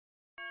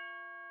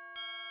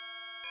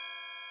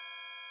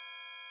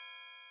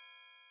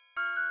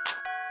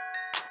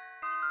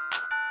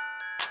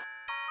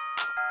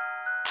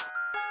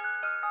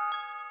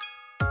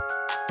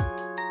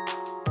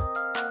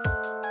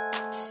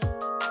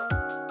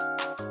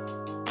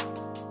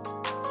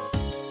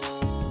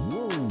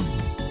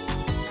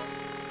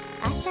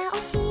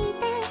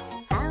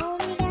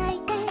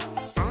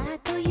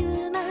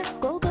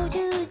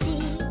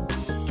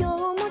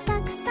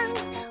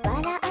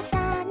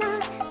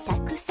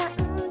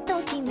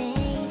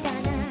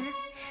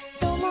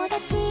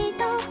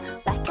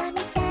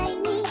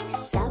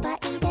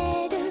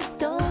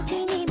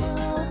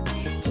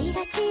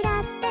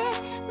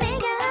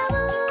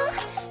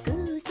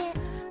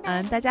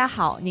大家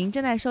好，您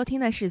正在收听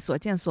的是所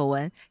见所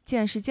闻，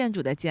见是建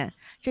筑的见，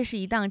这是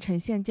一档呈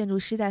现建筑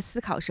师在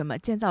思考什么、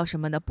建造什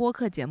么的播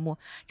客节目，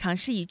尝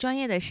试以专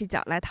业的视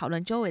角来讨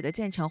论周围的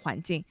建成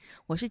环境。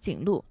我是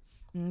景路。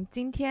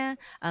今天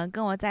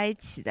跟我在一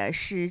起的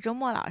是周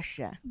末老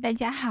师。大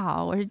家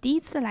好，我是第一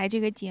次来这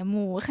个节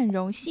目，我很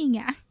荣幸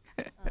呀。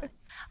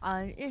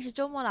认识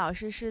周末老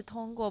师是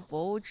通过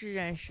博物志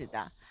认识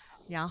的，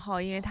然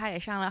后因为他也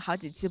上了好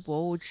几期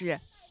博物志。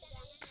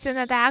现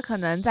在大家可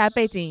能在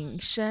背景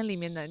声里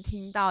面能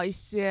听到一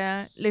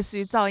些类似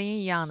于噪音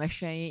一样的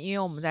声音，因为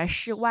我们在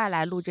室外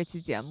来录这期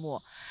节目，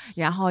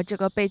然后这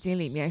个背景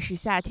里面是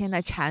夏天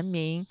的蝉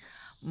鸣。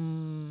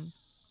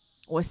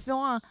我希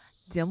望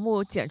节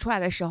目剪出来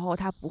的时候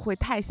它不会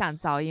太像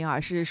噪音，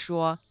而是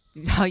说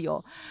比较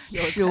有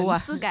层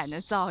次感的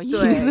噪音，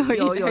对，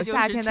有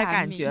夏天的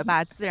感觉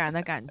吧，自然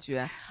的感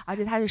觉，而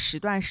且它是时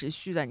断时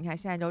续的。你看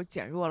现在就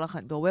减弱了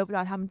很多，我也不知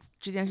道他们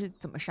之间是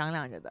怎么商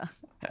量着的。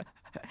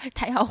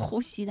他要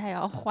呼吸，他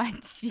要换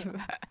气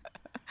吧。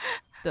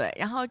对，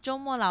然后周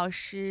末老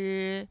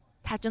师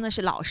他真的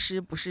是老师，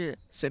不是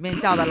随便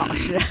叫的老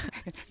师。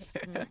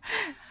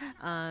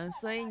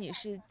所以你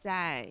是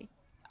在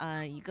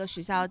一个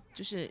学校，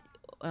就是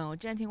我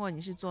之前听过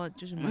你是做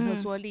就是蒙特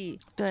梭利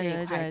这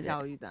一块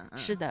教育的。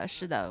是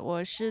的，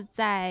我是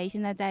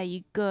现在在一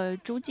个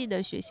诸暨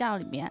的学校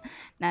里面，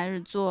那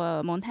是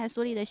做蒙台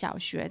梭利的小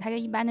学。它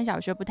跟一般的小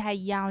学不太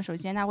一样，首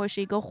先它会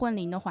是一个混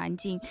龄的环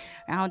境，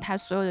然后它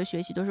所有的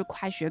学习都是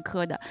跨学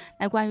科的。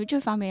那关于这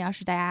方面，要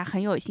是大家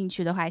很有兴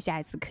趣的话，下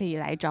一次可以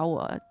来找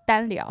我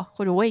单聊，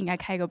或者我也应该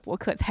开一个博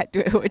客才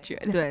对，我觉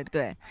得。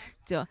对，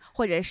就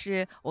或者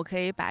是我可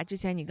以把之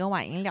前你跟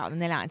婉莹聊的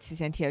那2期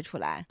先贴出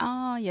来。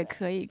也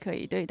可以，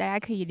对，大家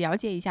可以了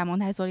解一下蒙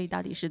台梭利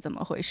到底是怎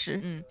么回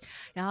事。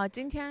然后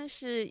今天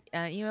是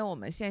因为我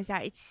们线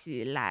下一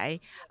起来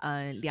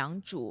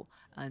良渚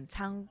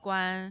参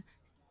观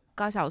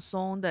高晓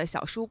松的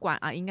小书馆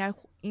啊，应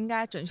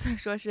该准确的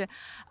说是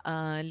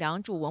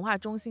良渚文化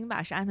中心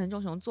吧，是安藤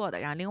忠雄做的。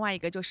然后另外一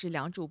个就是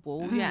良渚博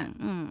物院。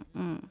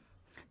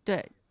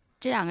对。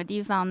这2个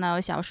地方呢，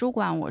小书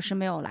馆我是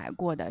没有来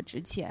过的之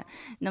前。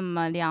那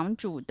么良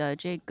渚的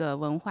这个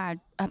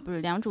不是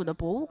良渚的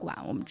博物馆，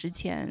我们之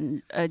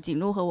前景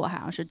路和我好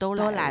像是都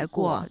来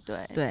过。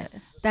对。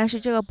但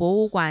是这个博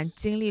物馆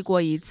经历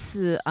过一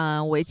次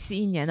为期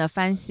1年的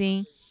翻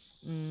新。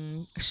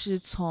是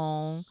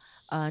从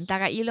大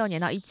概16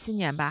年到17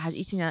年吧，还是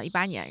17年到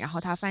18年。然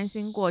后它翻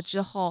新过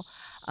之后，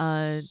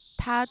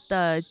它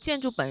的建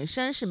筑本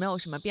身是没有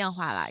什么变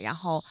化了，然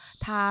后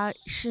它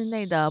室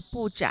内的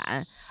布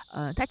展。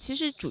它其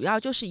实主要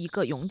就是一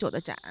个永久的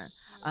展，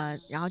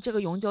然后这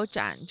个永久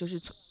展就是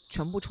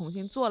全部重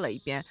新做了一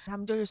遍。他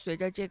们就是随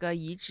着这个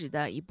遗址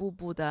的一步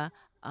步的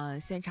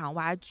现场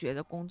挖掘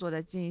的工作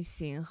的进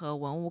行和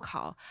文物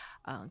考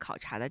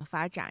察的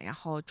发展，然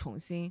后重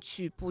新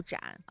去布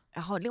展。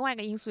然后另外一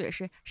个因素也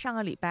是上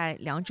个礼拜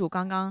良渚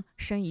刚刚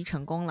申遗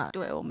成功了，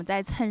对，我们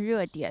在蹭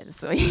热点，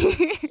所以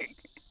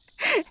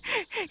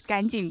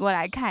赶紧过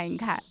来看一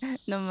看。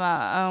那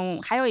么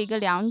还有一个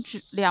良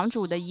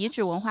渚的遗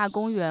址文化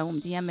公园，我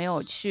们今天没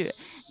有去，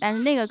但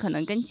是那个可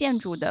能跟建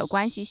筑的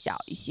关系小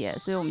一些，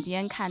所以我们今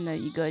天看的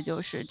一个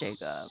就是这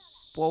个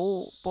博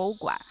物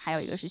馆，还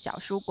有一个是小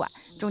书馆，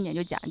重点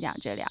就讲讲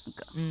这2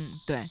个。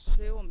对。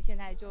所以我们现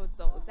在就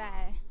走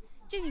在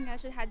这个应该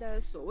是它的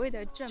所谓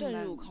的正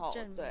入口。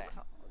对。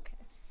OK。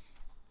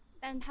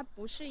但是它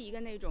不是一个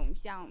那种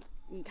像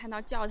你看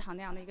到教堂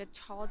那样的一个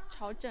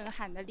超震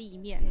撼的立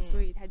面，所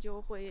以它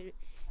就会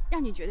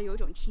让你觉得有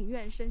种庭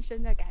院深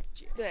深的感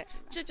觉。对，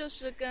这就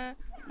是跟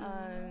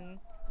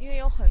因为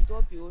有很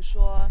多比如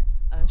说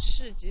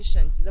市级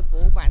省级的博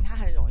物馆，它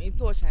很容易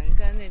做成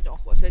跟那种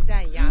火车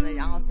站一样的，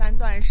然后3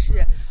段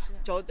式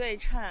轴对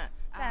称。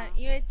但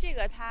因为这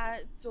个它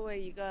作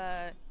为一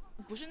个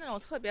不是那种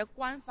特别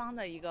官方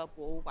的一个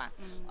博物馆，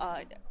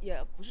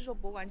也不是说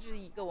博物馆，就是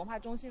一个文化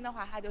中心的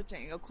话，它就整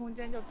一个空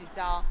间就比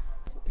较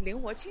灵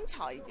活轻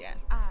巧一点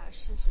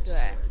是。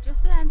对，就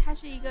虽然它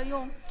是一个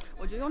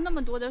我觉得用那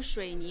么多的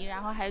水泥，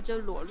然后还就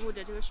裸露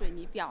着这个水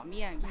泥表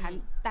面把它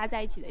搭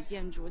在一起的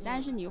建筑，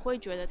但是你会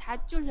觉得它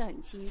就是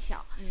很轻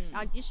巧。然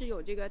后即使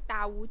有这个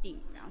大屋顶，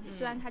然后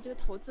虽然它这个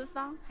投资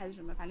方还是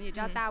什么，反正也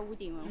叫大屋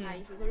顶文化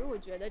艺术，可是我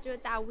觉得这个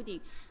大屋顶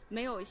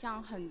没有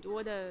像很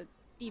多的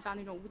地方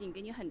那种屋顶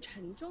给你很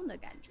沉重的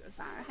感觉，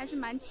反而还是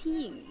蛮轻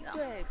盈的。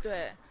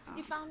对，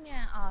一方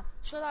面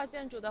说到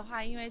建筑的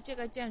话，因为这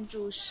个建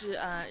筑是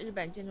日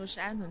本建筑师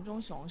安藤忠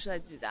雄设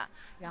计的，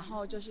然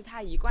后就是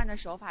他一贯的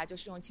手法就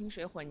是用清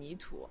水混凝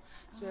土，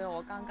所以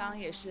我刚刚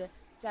也是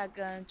在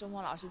跟周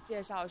末老师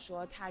介绍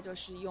说，他就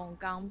是用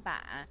钢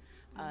板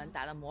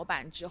打了模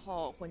板之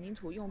后，混凝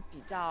土用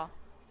比较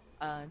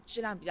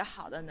质量比较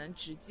好的，能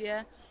直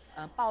接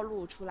暴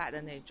露出来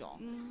的那种。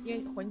因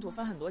为混凝土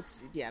分很多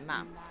级别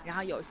嘛，然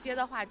后有些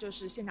的话就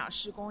是现场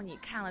施工，你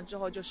看了之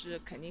后就是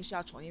肯定是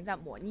要重新再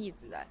抹腻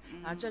子的，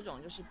然后这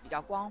种就是比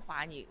较光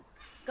滑，你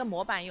跟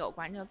模板也有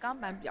关，那个钢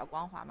板比较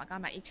光滑嘛，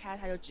钢板一拆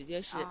它就直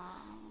接是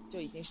就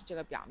已经是这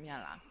个表面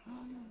了，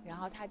然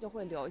后它就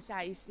会留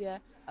下一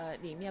些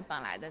里面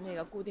本来的那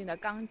个固定的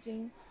钢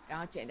筋，然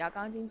后剪掉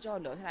钢筋之后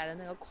留下来的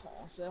那个孔，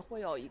所以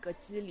会有一个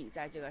肌理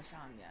在这个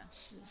上面。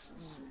是，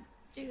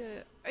这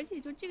个而且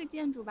就这个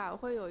建筑吧，我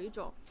会有一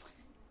种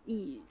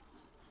你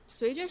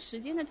随着时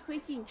间的推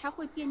进它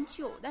会变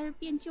旧，但是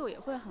变旧也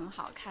会很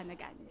好看的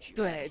感觉。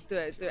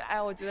对，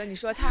哎，我觉得你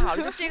说的太好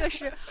了，就这个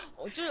是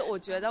我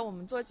觉得我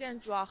们做建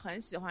筑啊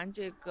很喜欢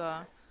这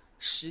个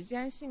时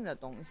间性的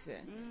东西，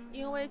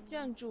因为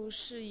建筑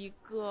是一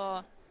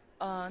个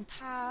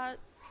它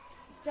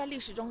在历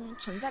史中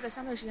存在的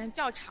相对时间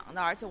较长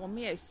的，而且我们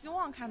也希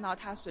望看到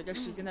它随着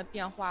时间的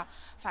变化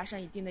发生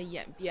一定的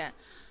演变。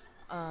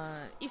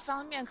一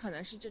方面可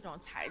能是这种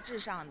材质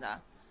上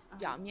的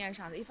表面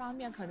上的，一方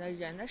面可能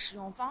人的使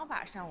用方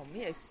法上我们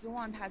也希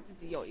望它自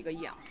己有一个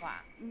演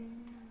化。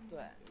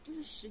对，就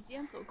是时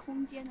间和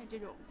空间的这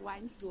种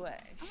关系。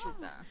对，是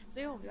的。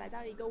所以我们来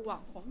到了一个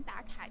网红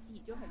打卡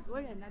地，就很多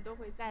人呢都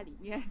会在里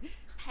面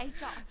拍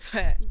照。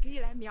对，你可以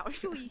来描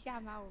述一下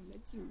吗？我们的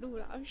景路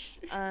老师。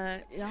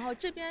然后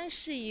这边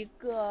是一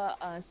个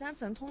3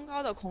层通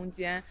高的空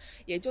间，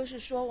也就是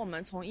说我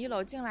们从1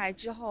楼进来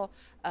之后，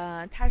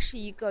它是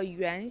一个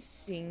圆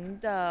形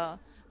的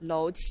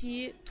楼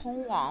梯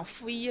通往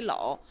负1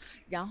楼，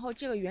然后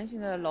这个圆形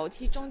的楼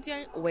梯中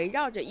间围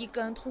绕着一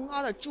根通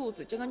高的柱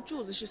子，这根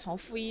柱子是从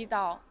负1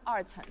到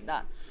2层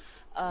的。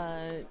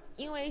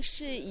因为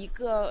是一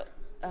个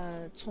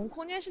从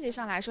空间设计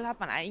上来说，它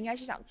本来应该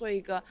是想做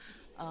一个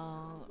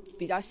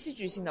比较戏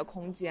剧性的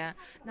空间，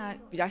那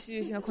比较戏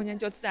剧性的空间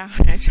就自然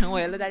而然成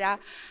为了大家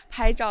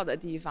拍照的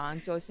地方。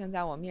就现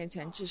在我面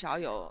前至少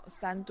有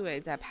3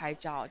对在拍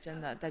照，真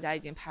的大家已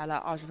经拍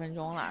了20分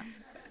钟了。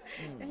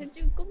但是这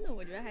个功能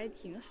我觉得还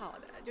挺好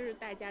的，就是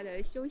大家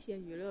的休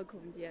闲娱乐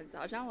空间。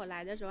早上我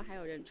来的时候还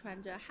有人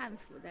穿着汉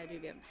服在这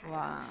边拍，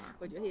哇，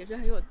我觉得也是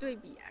很有对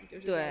比啊，就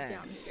是在这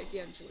样的一个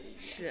建筑里面。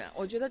是，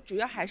我觉得主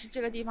要还是这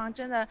个地方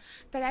真的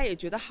大家也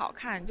觉得好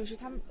看，就是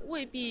他们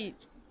未必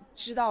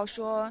知道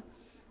说，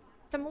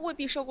他们未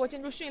必受过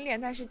建筑训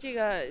练，但是这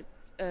个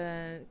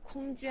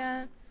空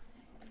间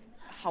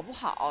好不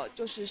好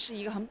就是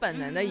一个很本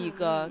能的一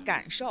个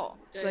感受，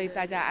所以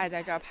大家爱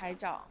在这儿拍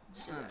照。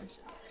是的。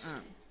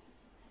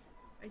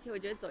而且我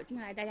觉得走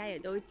进来大家也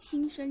都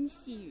轻声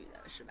细语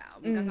的，是吧？我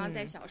们刚刚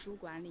在小书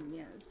馆里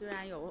面，虽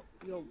然有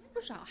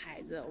不少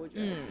孩子，我觉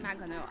得起码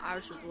可能有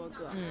20多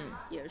个，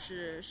也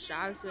是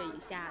12岁以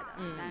下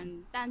的，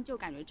但就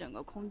感觉整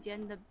个空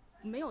间的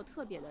没有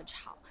特别的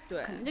吵，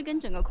对，可能这跟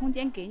整个空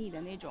间给你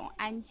的那种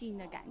安静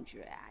的感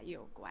觉啊也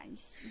有关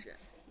系。是，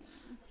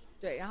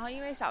对。然后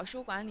因为小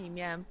书馆里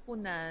面不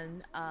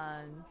能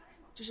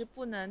就是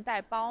不能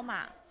带包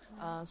嘛，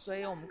所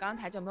以我们刚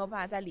才就没有办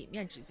法在里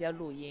面直接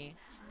录音。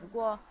不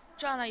过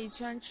转了一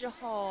圈之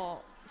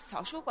后，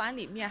小书馆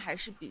里面还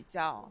是比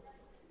较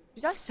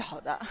小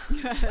的。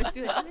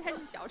对，因为它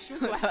是小书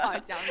馆啊，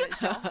讲冷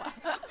笑话。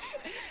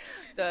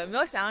对，没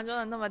有想象中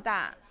的那么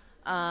大。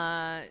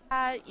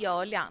它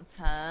有2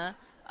层。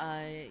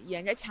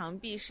沿着墙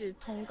壁是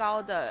通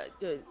高的，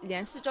就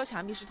连4周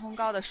墙壁是通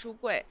高的书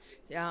柜，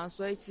然后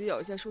所以其实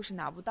有一些书是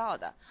拿不到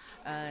的。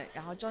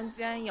然后中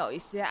间有一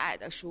些矮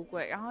的书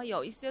柜，然后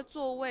有一些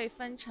座位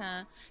分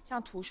成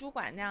像图书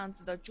馆那样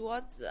子的桌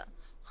子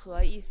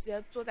和一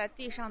些坐在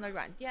地上的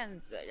软垫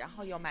子，然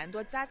后有蛮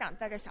多家长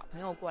带着小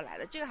朋友过来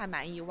的，这个还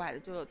蛮意外的，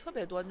就有特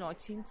别多那种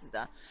亲子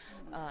的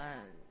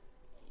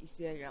一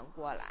些人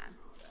过来。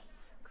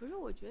可是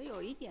我觉得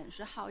有一点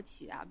是好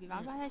奇啊，比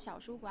方说在小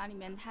书馆里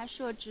面，它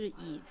设置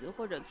椅子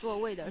或者座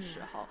位的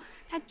时候，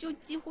它就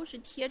几乎是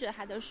贴着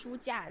它的书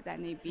架在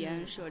那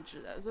边设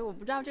置的，所以我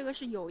不知道这个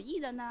是有意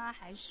的呢，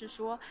还是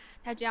说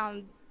它这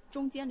样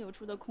中间留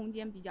出的空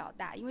间比较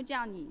大，因为这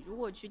样你如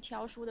果去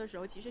挑书的时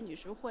候，其实你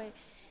是会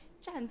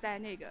站在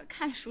那个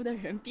看书的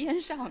人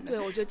边上的。对，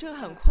我觉得这个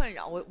很困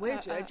扰，我也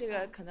觉得这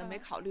个可能没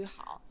考虑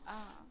好。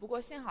不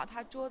过幸好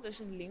它桌子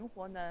是灵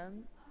活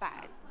能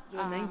摆，就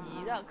能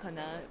移的，可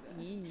能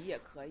移一移也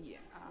可以。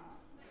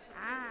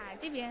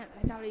这边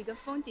来到了一个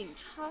风景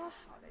超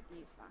好的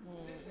地方。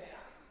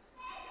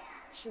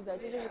是的，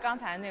这就是刚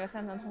才那个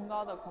3层通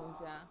高的空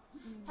间。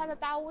它的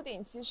大屋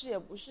顶其实也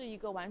不是一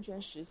个完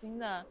全实心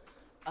的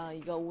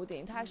一个屋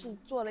顶，它是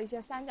做了一些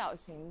3角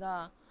形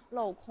的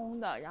镂空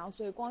的，然后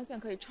所以光线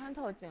可以穿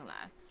透进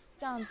来，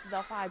这样子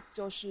的话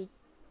就是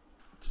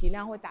体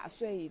量会打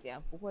碎一点，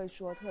不会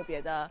说特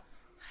别的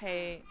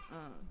黑。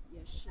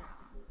也是，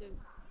对，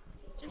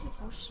这是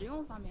从实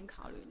用方面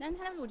考虑，但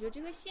我觉得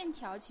这个线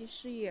条其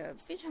实也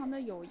非常的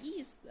有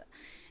意思，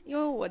因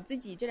为我自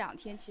己这2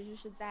天其实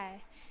是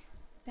在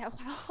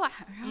画画，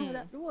然后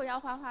呢，如果要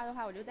画画的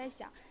话，我就在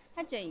想，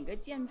它整一个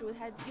建筑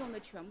它用的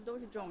全部都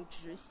是这种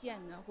直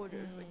线的或者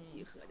说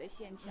几何的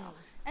线条，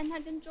但它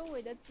跟周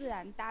围的自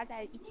然搭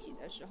在一起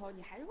的时候，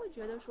你还是会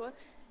觉得说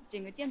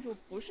整个建筑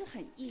不是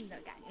很硬的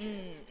感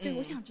觉。所以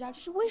我想知道这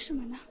是为什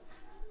么呢？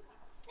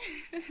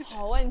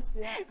好问题。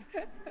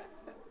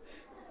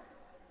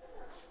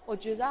我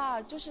觉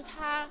得就是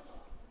它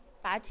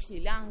把体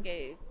量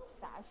给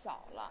打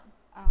小了。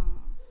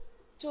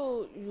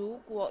就如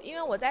果因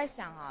为我在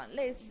想啊，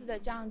类似的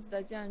这样子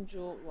的建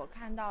筑，我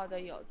看到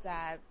的有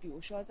在，比如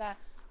说在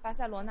巴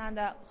塞罗那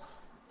的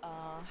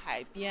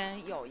海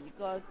边有一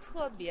个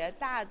特别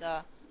大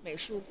的美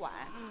术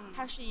馆，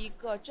它是一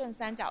个正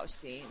三角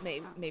形，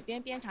每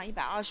边边长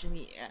120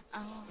米，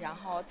然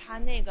后它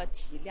那个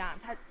体量，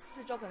它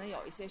四周可能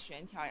有一些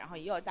悬条，然后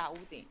也有大屋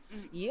顶，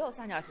也有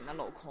三角形的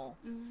镂空，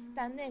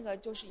但那个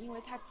就是因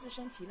为它自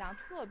身体量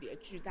特别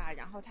巨大，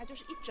然后它就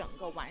是一整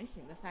个完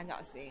形的三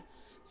角形，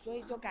所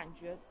以就感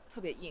觉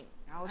特别硬，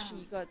然后是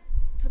一个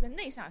特别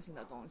内向性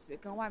的东西，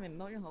跟外面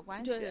没有任何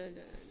关系。对。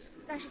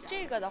但是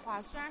这个的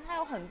话，虽然它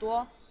有很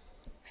多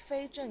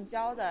非正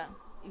交的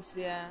一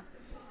些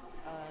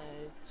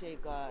这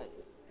个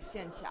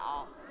线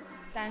条，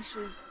但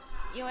是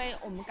因为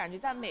我们感觉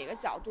在每个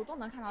角度都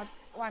能看到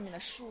外面的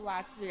树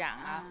啊、自然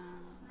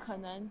啊，可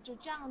能就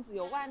这样子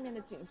有外面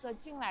的景色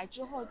进来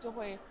之后，就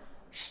会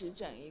使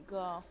整一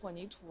个混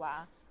凝土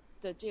啊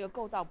的这个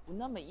构造不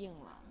那么硬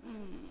了。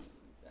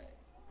对，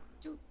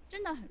就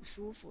真的很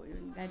舒服。就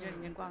是你在这里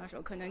面逛的时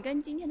候，可能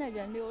跟今天的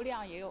人流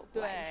量也有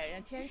关系。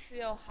对，天气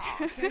又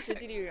好，天时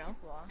地利人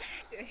和。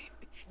对，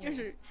就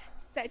是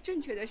在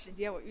正确的时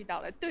间我遇到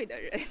了对的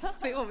人，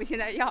所以我们现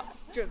在要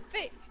准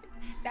备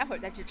待会儿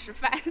再去吃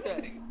饭。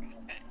对。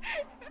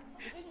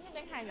你可以去那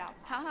边看一下。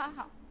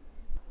好。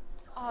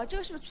哦，这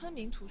个是不是村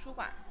民图书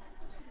馆？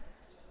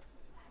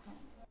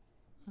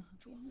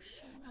装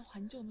饰。我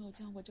很久没有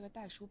见过这个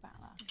带书板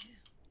了。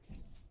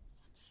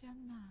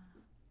天哪！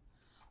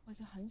我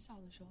记得很小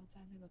的时候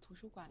在那个图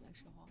书馆的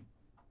时候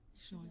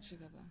是用这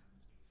个的，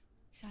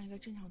像一个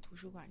正常图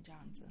书馆这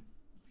样子。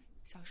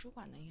小书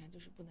馆的应该就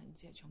是不能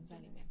借，全部在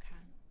里面看。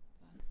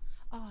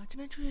哦，这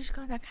边出去是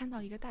刚才看到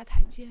一个大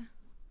台阶，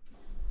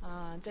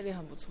这里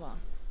很不错。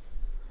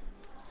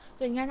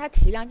对，你看它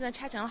体量真的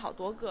拆成了好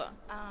多个，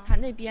它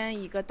那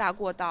边一个大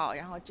过道，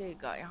然后这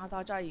个，然后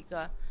到这儿一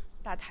个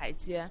大台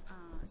阶。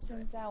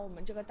现在我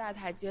们这个大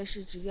台阶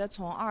是直接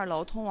从2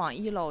楼通往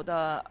1楼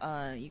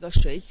的一个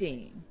水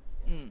景。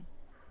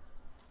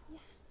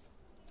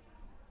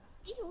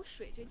一有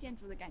水，这建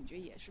筑的感觉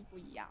也是不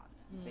一样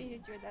的，所以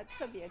就觉得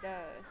特别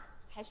的，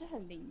还是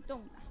很灵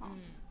动的哈。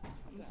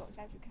我们走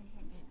下去看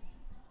看。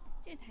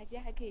这台阶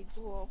还可以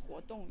做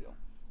活动用。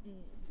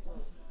对。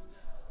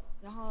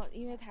然后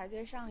因为台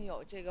阶上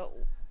有这个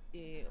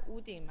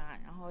屋顶嘛，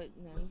然后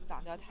能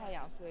挡掉太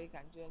阳，所以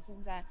感觉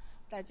现在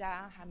大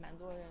家还蛮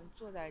多人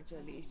坐在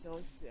这里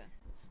休息。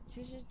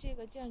其实这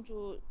个建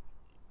筑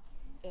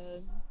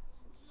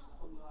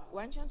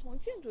完全从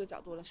建筑的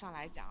角度上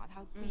来讲啊，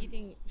它不一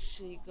定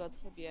是一个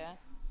特别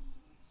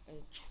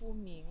出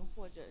名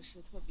或者是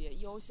特别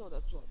优秀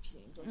的作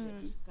品，就是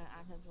跟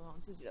安藤忠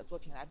雄自己的作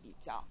品来比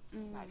较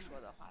来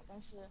说的话，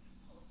但是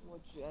我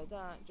觉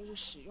得就是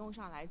使用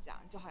上来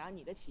讲，就好像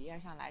你的体验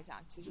上来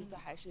讲，其实都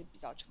还是比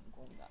较成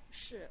功的。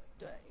是，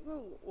对，因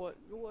为我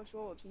如果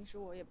说我平时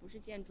我也不是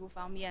建筑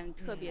方面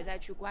特别再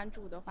去关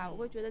注的话，我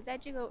会觉得在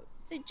这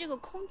个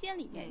空间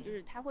里面，就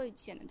是它会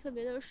显得特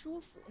别的舒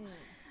服。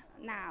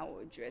那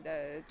我觉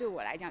得对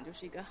我来讲就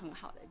是一个很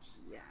好的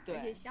体验，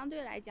而且相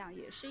对来讲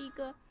也是一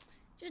个，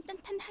就是但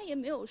它也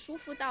没有舒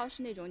服到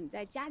是那种你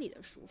在家里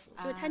的舒服，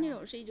就是它那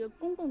种是一个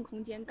公共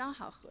空间刚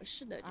好合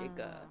适的这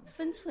个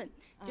分寸，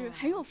就是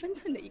很有分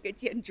寸的一个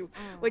建筑。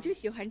我就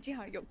喜欢这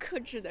样有克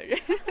制的人。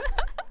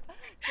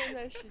真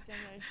的是。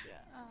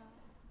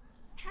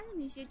他的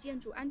那些建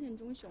筑，安藤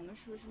忠雄的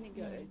是不是那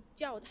个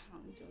教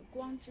堂，就是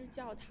光之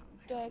教堂？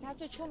对，他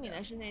最出名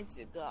的是那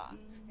几个，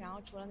然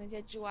后除了那些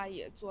之外，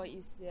也做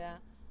一些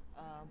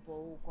博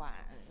物馆，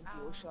比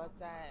如说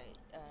在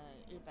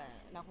日本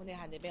濑户内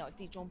海那边有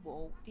地中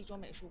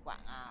美术馆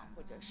啊，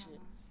或者是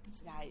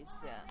其他一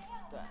些，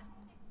对，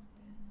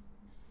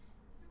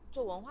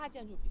做文化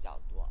建筑比较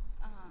多。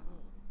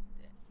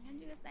对，你看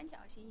这个三角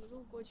形一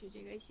路过去，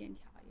这个线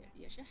条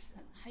也是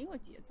很有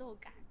节奏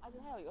感，而且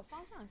它有一个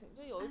方向性，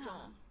就有一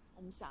种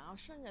我们想要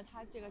顺着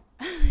它这个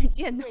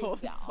箭头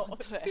走，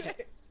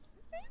对，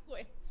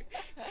会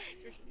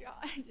就是要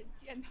按着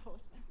箭头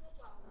走，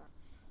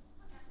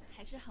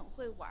还是很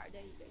会玩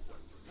的一个建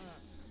筑。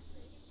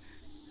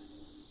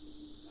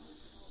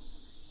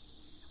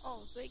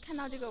所以看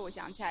到这个，我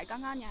想起来，刚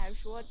刚你还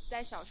说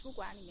在小书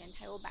馆里面，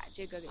他有把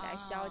这个给它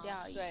削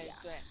掉一点。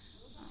对，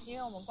因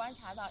为我们观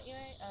察到，因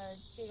为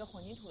这个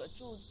混凝土的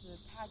柱子，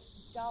它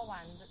浇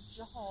完的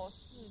之后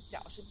四角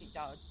是比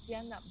较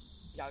尖的、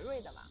比较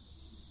锐的嘛。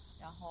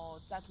然后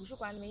在图书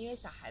馆里面，因为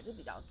小孩子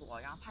比较多，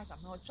然后怕小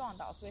朋友撞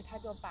到，所以他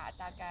就把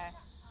大概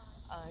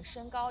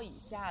身高以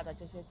下的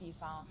这些地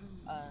方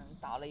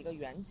倒了一个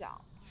圆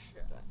角。是，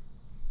对。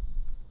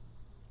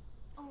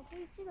所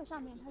以这个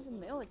上面它是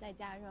没有再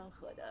加任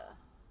何的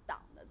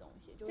挡的东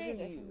西，就是这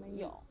个上面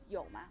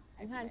有吗？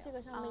你看这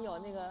个上面有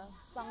那个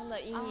脏的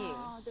阴影。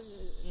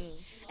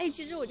对。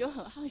其实我就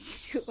很好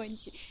奇这个问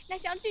题。那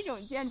像这种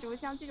建筑，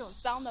像这种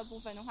脏的部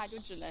分的话，就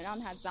只能让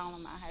它脏了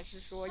吗？还是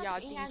说要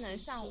定期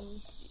清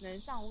洗？能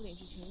上屋顶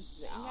去清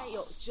洗的，应该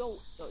只有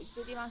一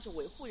些地方是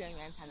维护人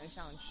员才能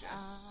上去。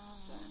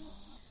对。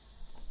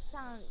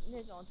像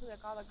那种特别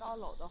高的高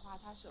楼的话，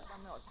它手上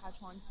没有擦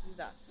窗机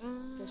的，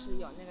就是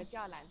有那个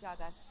吊篮吊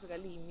在4个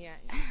立面，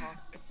然后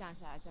降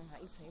下来，一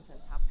层一层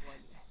擦玻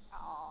璃。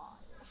哦，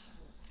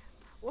是。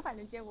我反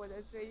正见过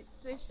的最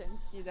神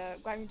奇的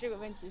关于这个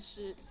问题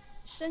是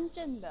深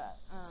圳的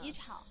机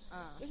场，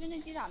就是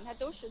那机场它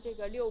都是这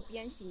个6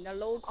边形的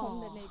镂空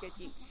的那个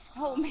顶，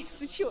然后我每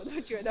次去我都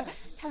觉得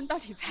他们到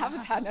底擦不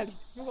擦那里？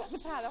如果不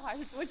擦的话，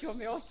是多久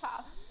没有擦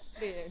了？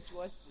令人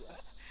着急。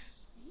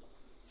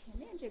前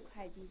面这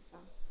块地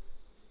方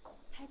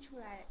拍出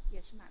来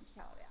也是蛮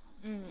漂亮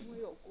的，因为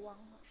有光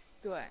嘛。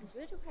对。你觉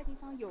得这块地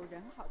方有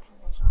人好看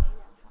还是没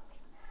人好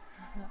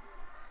看？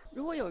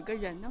如果有一个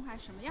人的话，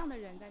什么样的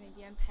人在那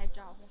边拍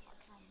照会好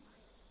看吗？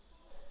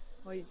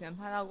我以前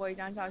拍到过一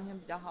张照片，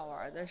比较好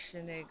玩的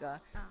是那个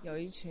有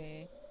一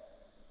群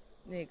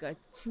那个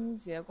清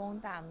洁工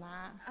大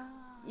妈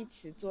一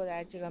起坐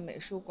在这个美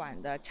术馆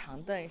的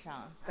长凳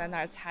上，在那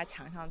儿擦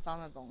墙上脏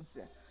的东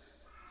西，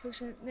就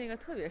是那个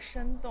特别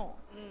生动，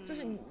就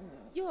是你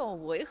又有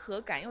违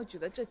和感，又觉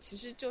得这其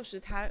实就是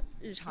他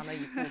日常的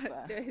一部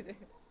分。对。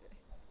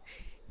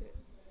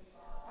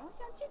然后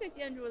像这个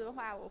建筑的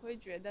话，我会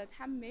觉得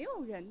它没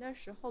有人的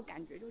时候，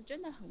感觉就真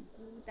的很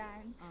孤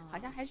单，好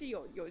像还是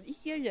有一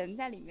些人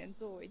在里面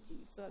作为景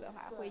色的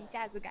话，会一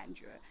下子感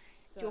觉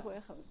就会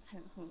很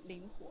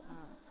灵活。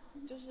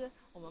就是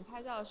我们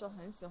拍照的时候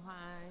很喜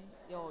欢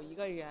有一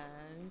个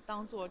人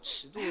当做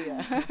尺度人。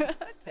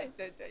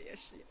对，也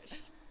是。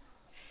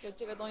就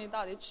这个东西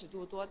到底尺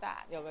度多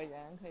大，有个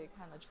人可以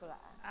看得出来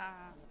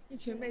一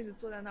群妹子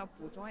坐在那儿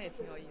补妆也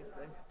挺有意思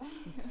的。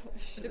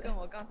就跟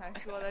我刚才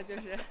说的，就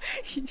是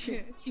一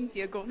群清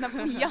洁工，那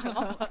不一样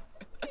哦。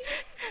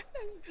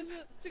但是就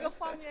是这个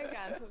画面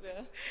感特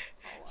别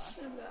好玩。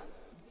是的。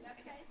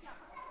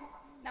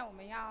那我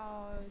们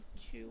要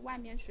去外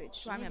面水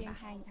池那边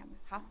看一看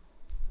吧。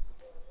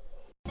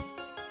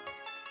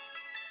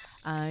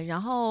好。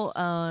然后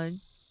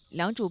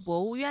良渚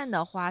博物院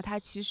的话，它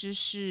其实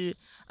是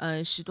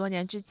10多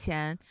年之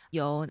前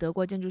由德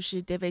国建筑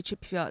师 David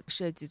Chipperfield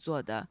设计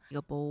做的一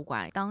个博物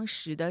馆。当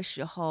时的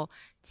时候，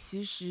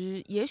其实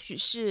也许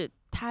是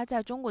他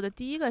在中国的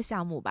第一个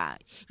项目吧，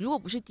如果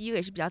不是第一个，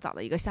也是比较早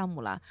的一个项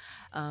目了。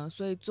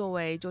所以作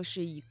为就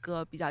是一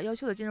个比较优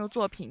秀的建筑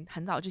作品，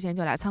很早之前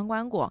就来参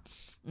观过。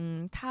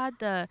它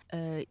的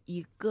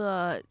一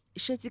个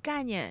设计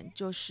概念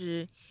就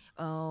是。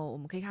我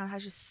们可以看到它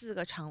是4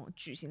个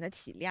矩形的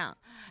体量，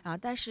然后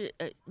但是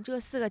这个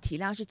4个体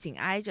量是紧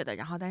挨着的，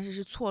然后但是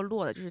是错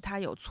落的，就是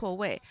它有错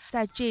位，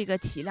在这个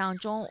体量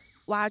中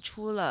挖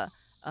出了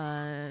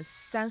3、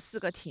4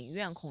个庭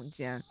院空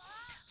间，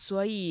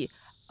所以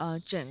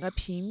整个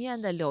平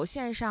面的流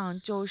线上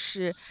就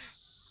是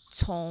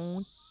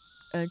从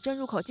正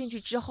入口进去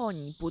之后，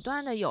你不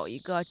断的有一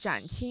个展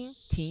厅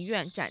庭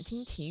院这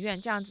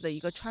样子的一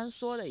个穿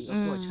梭的一个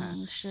过程。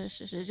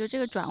是，就这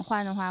个转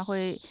换的话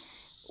会。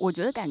我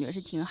觉得感觉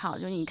是挺好，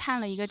就是你看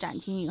了一个展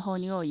厅以后，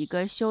你有一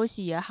个休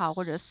息也好，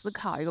或者思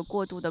考一个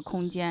过渡的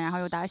空间，然后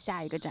又到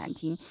下一个展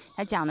厅，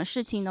它讲的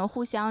事情呢，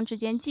互相之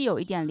间既有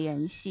一点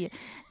联系，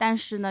但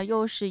是呢，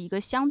又是一个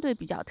相对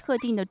比较特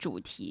定的主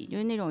题，就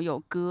是那种有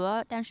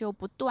隔但是又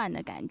不断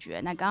的感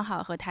觉。那刚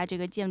好和它这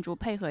个建筑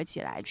配合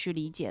起来去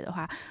理解的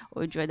话，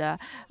我觉得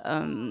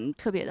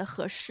特别的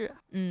合适。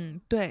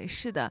对，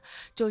是的，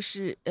就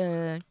是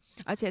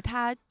而且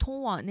它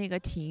通往那个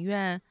庭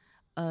院，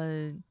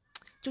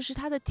就是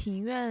它的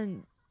庭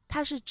院，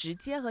它是直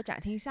接和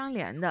展厅相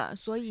连的，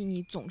所以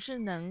你总是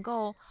能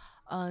够，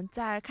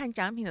在看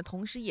展品的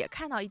同时，也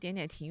看到一点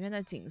点庭院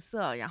的景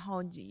色，然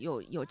后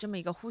有这么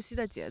一个呼吸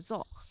的节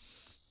奏。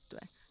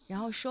对，然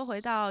后说回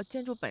到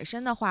建筑本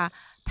身的话，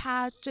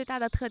它最大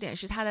的特点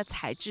是它的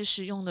材质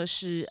是用的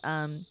是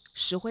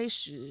石灰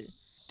石。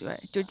对，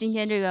就今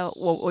天这个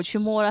我去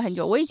摸了很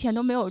久，我以前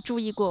都没有注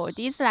意过。我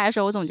第一次来的时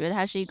候，我总觉得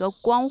它是一个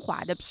光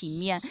滑的平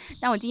面，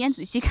但我今天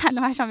仔细看的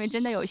话，上面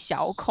真的有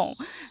小孔，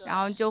然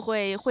后就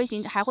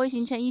还会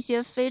形成一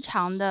些非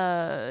常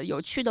的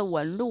有趣的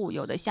纹路，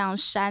有的像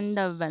山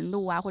的纹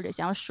路啊，或者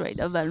像水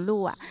的纹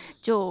路啊，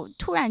就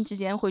突然之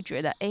间会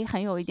觉得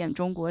很有一点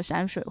中国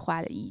山水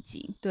画的意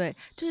境。对，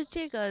就是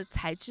这个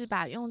材质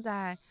吧，用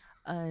在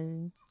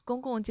公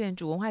共建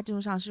筑、文化建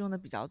筑上是用的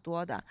比较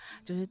多的，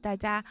就是大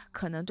家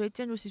可能对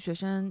建筑系学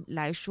生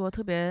来说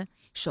特别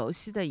熟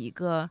悉的一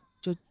个，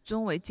就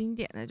尊为经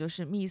典的就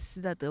是密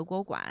斯的德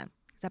国馆，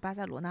在巴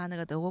塞罗那那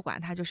个德国馆，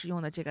它就是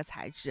用的这个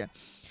材质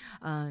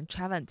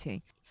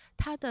，travertine。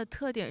它的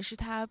特点是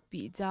它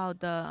比较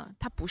的，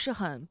它不是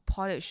很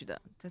polish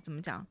的，这怎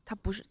么讲？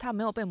它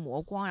没有被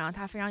磨光，然后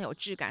它非常有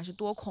质感，是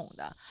多孔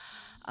的，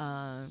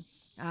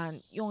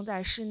用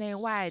在室内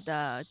外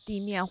的地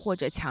面或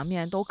者墙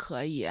面都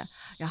可以，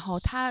然后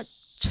它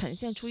呈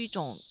现出一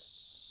种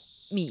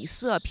米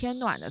色偏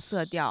暖的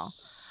色调，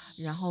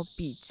然后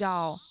比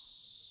较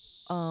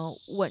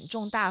稳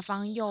重大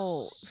方，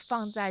又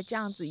放在这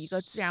样子一个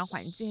自然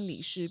环境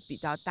里是比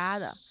较搭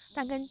的，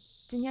但跟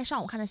今天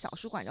上午看的小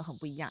书馆就很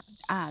不一样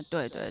啊。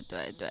对对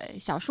对对，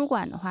小书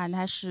馆的话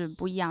它是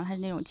不一样，它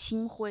是那种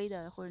青灰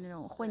的或者那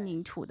种混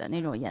凝土的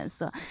那种颜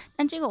色。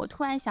但这个我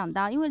突然想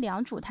到，因为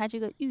良渚它这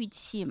个玉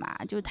器嘛，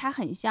就是它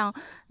很像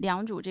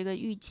良渚这个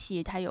玉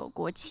器，它有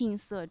过沁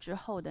色之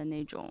后的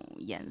那种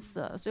颜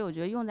色，所以我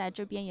觉得用在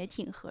这边也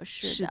挺合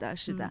适的。是的，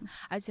是的，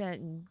而且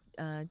你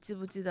记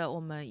不记得我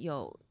们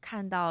有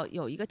看到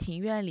有一个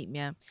庭院里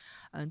面，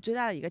最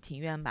大的一个庭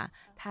院吧，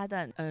它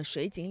的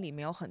水井里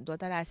面有很多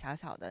大大小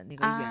小的那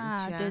个圆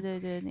圈，对对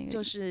对，那个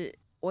就是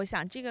我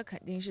想这个肯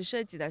定是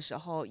设计的时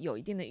候有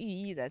一定的寓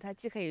意的，它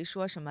既可以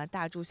说什么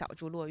大珠小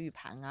珠落玉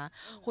盘啊，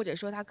或者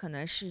说它可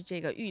能是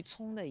这个玉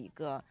葱的一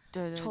个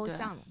抽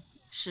象。对对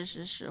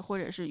对，是，或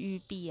者是玉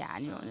璧啊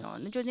那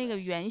种，就那个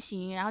圆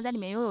形，然后在里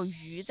面又有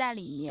鱼在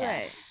里面，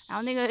对，然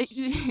后那个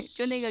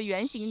就那个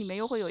圆形里面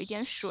又会有一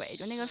点水，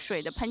就那个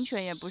水的喷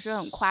泉也不是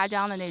很夸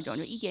张的那种，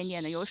就一点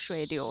点的有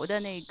水流的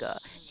那个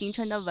形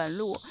成的纹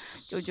路，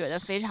就觉得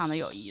非常的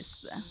有意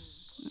思。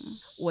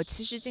我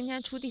其实今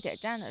天出地铁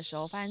站的时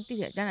候，发现地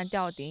铁站的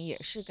吊顶也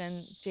是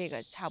跟这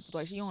个差不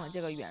多，是用了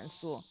这个元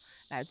素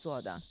来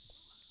做的。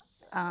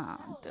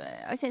对，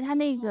而且它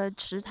那个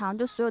池塘，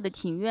就所有的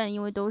庭院，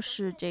因为都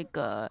是这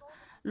个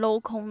镂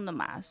空的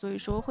嘛，所以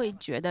说会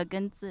觉得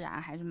跟自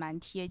然还是蛮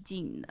贴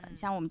近的。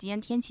像我们今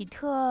天天气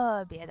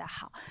特别的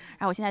好，然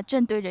后我现在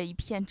正对着一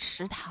片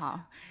池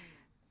塘，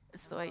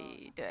所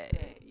以对，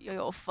又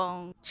有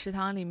风。池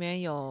塘里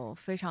面有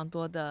非常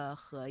多的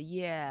荷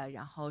叶，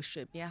然后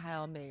水边还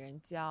有美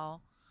人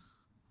蕉。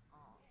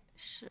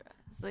是，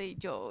所以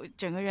就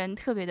整个人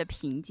特别的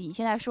平静。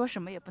现在说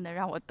什么也不能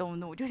让我动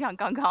怒，就像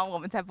刚刚我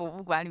们在博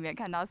物馆里面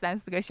看到3、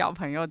4个小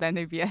朋友在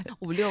那边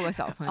5、6个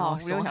小朋友，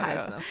熊孩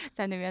子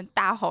在那边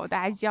大吼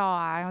大叫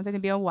啊，然后在那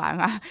边玩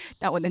啊，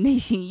但我的内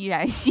心依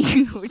然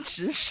心如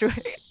止水。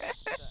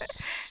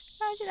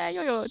那现在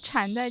又有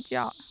蝉在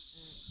叫。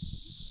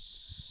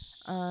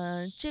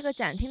这个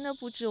展厅的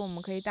布置我们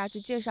可以大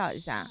致介绍一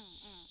下。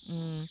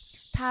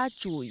它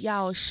主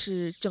要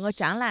是整个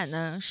展览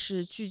呢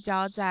是聚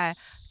焦在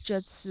这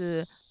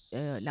次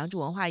良渚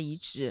文化遗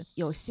址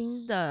有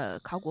新的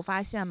考古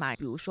发现嘛，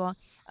比如说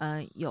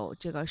有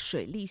这个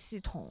水利系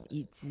统，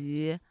以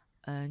及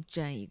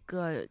整一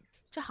个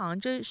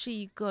这是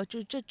一个就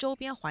是这周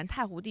边环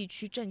太湖地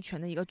区政权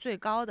的一个最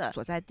高的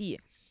所在地，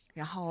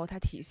然后它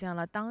体现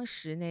了当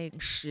时那个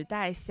时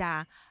代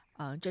下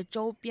这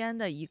周边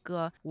的一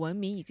个文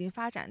明已经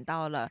发展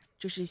到了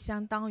就是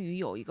相当于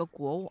有一个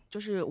就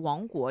是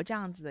王国这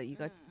样子的一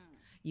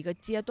个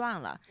阶段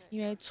了。因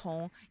为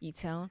从以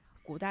前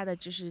古代的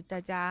就是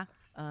大家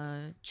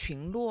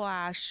群落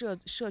啊社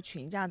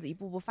群这样子一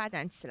步步发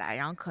展起来，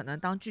然后可能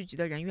当聚集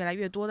的人越来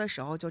越多的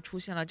时候，就出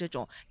现了这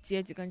种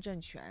阶级跟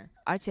政权。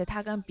而且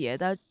它跟别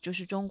的就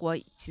是中国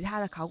其他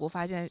的考古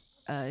发现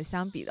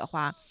相比的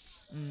话，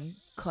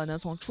可能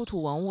从出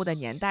土文物的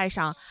年代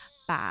上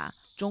把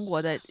中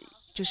国的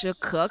就是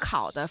可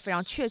考的非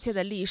常确切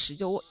的历史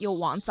就又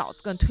往早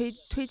更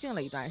推进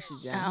了一段时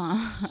间。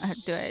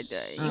对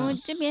对，因为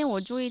这边我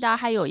注意到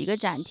还有一个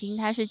展厅，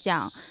它是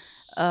讲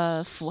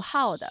符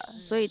号的，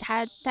所以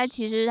它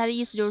其实它的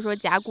意思就是说，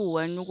甲骨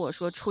文如果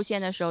说出现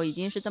的时候已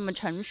经是这么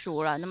成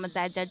熟了，那么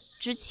在这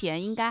之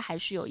前应该还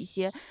是有一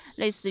些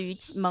类似于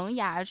萌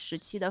芽时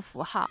期的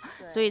符号，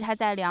所以它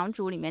在良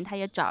渚里面，它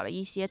也找了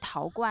一些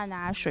陶罐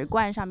啊、水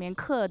罐上面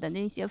刻的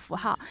那些符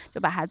号，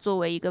就把它作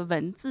为一个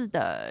文字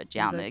的这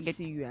样的一个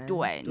起源。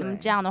对，那么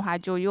这样的话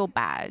就又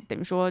把等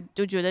于说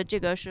就觉得这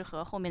个是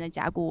和后面的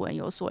甲骨文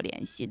有所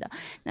联系的，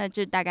那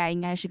这大概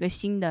应该是个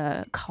新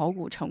的考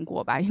古成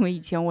果吧，因为以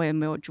前我也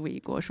没有注意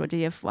过说这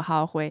些符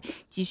号会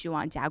继续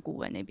往甲骨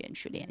文那边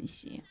去联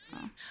系。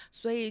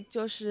所以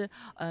就是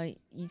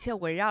一切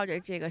围绕着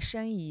这个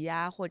申遗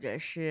啊，或者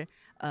是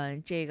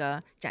这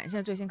个展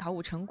现最新考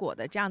古成果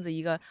的这样子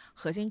一个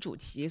核心主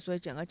题，所以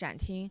整个展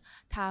厅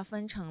它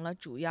分成了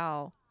主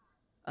要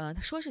他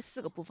说是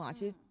4个部分啊，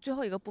其实最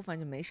后一个部分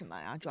就没什么，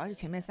然后主要是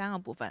前面3个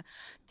部分。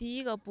第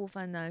一个部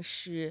分呢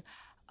是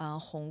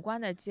宏观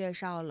的介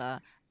绍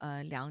了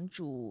良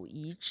渚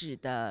遗址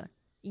的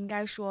应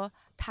该说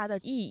它的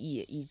意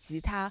义，以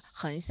及它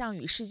横向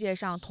与世界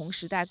上同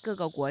时代各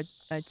个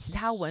其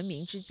他文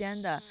明之间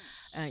的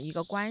一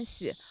个关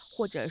系，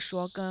或者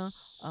说跟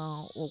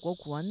我国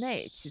国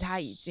内其他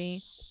已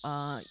经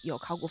有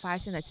考古发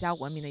现的其他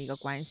文明的一个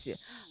关系，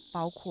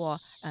包括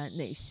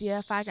哪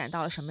些发展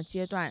到了什么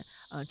阶段，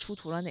出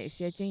土了哪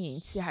些金银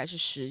器还是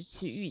石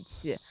器玉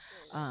器。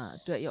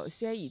对，有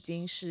些已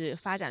经是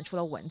发展出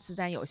了文字，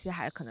但有些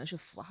还可能是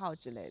符号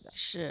之类的。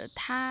是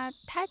它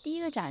第一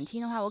个展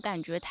厅的话，我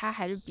感觉它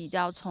还是比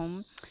较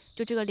从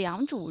就这个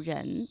良渚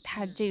人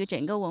他这个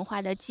整个文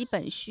化的基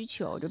本需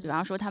求，就比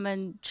方说他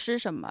们吃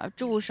什么、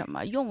住什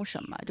么、用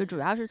什么，就主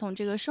要是从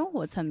这个生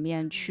活层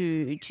面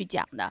去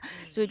讲的，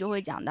所以就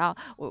会讲到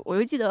我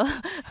又记得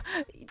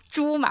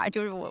猪嘛，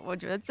就是我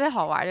觉得最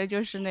好玩的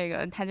就是那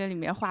个它这里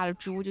面画了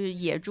猪，就是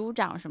野猪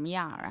长什么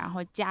样，然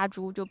后家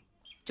猪就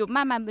就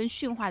慢慢被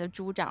驯化的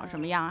猪长什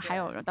么样，还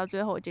有到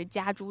最后这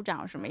家猪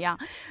长什么样。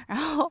然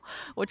后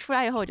我出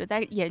来以后，我就在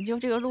研究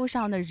这个路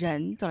上的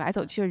人走来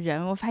走去的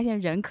人，我发现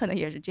人可能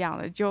也是这样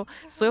的，就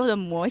所有的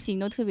模型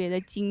都特别的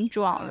精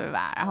壮，对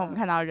吧？然后我们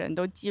看到人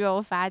都肌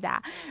肉发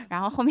达，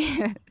然后后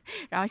面，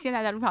然后现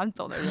在在路上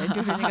走的人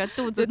就是那个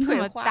肚子那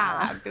么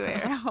大，对，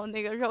然后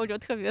那个肉就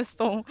特别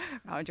松，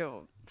然后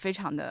就非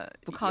常的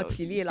不靠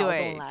体力劳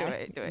动来，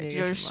对，这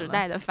就是时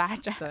代的发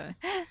展。对，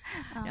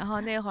然后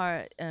那会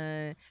儿，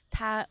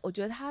我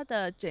觉得他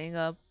的整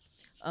个，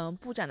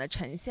布展的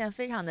呈现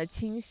非常的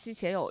清晰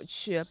且有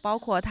趣，包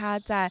括他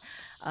在，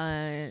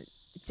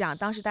讲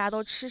当时大家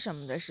都吃什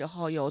么的时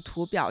候，有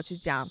图表去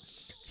讲，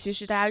其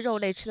实大家肉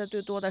类吃的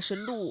最多的是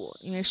鹿，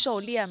因为狩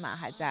猎嘛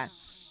还在，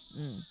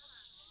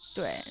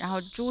对，然后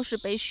猪是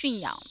被驯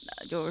养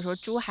的，就是说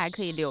猪还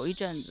可以留一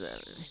阵子，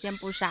先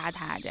不杀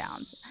它这样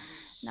子。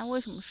那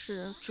为什么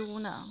是猪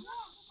呢？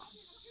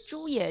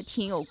猪也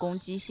挺有攻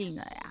击性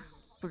的呀，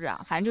不知道，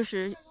反正就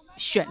是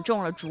选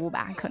中了猪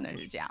吧，可能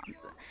是这样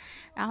子。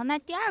然后那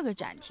第二个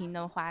展厅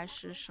的话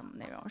是什么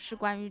内容？是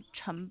关于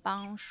城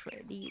邦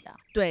水利的。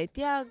对，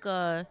第二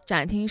个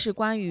展厅是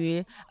关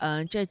于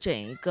这整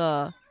一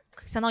个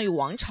相当于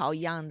王朝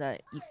一样的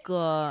一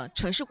个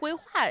城市规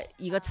划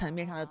一个层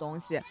面上的东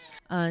西。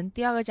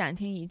第二个展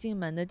厅一进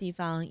门的地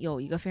方有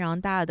一个非常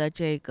大的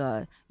这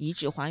个遗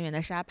址还原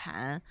的沙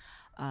盘，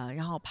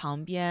然后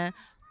旁边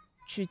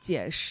去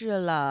解释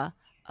了。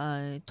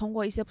通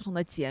过一些不同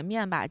的截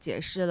面吧，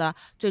解释了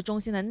最中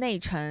心的内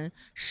城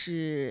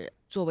是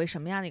作为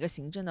什么样的一个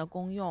行政的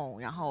功用，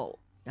然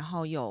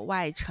后有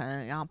外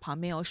城，然后旁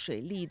边有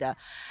水利的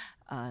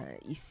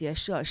一些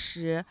设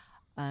施，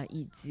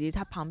以及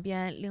它旁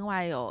边另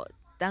外有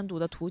单独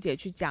的图解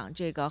去讲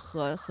这个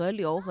河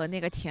流和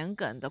那个田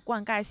埂的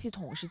灌溉系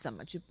统是怎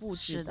么去布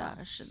置的。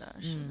是的。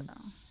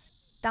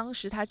当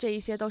时它这一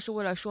些都是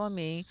为了说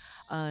明，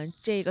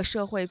这个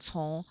社会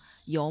从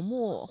游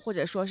牧或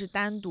者说是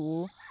单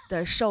独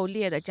的狩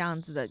猎的这样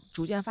子的，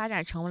逐渐发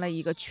展成为了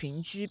一个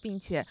群居，并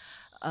且，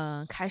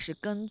开始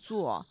耕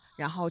作，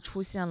然后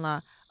出现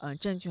了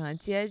政权和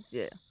阶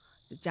级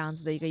这样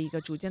子的一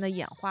个逐渐的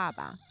演化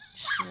吧。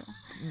是，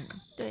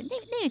对，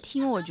那个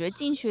厅我觉得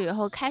进去以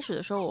后，开始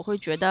的时候我会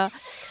觉得，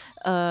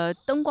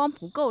灯光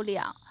不够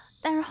亮。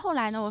但是后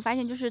来呢，我发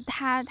现就是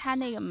它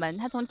那个门，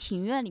它从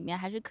庭院里面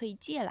还是可以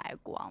借来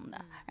光的，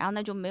然后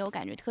那就没有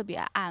感觉特别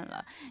暗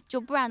了。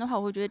就不然的话，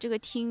我会觉得这个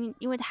厅，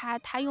因为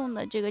它用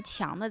的这个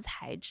墙的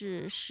材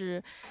质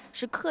是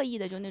刻意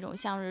的，就那种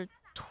像是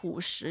土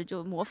石，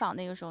就模仿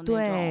那个时候那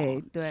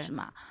种，对，是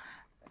吗？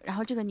然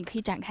后这个你可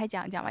以展开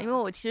讲讲吧，因为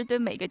我其实对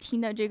每个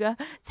厅的这个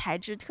材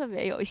质特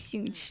别有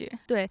兴趣。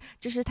对，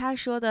就是他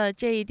说的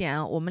这一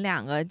点，我们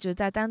两个就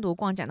在单独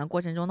逛展的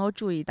过程中都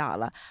注意到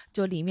了。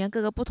就里面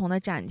各个不同的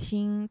展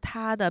厅，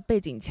它的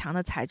背景墙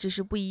的材质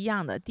是不一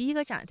样的。第一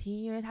个展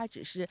厅，因为它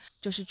只是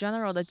就是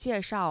general 的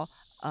介绍，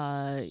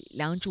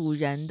两主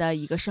人的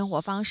一个生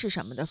活方式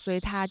什么的，所以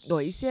它有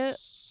一些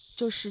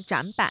就是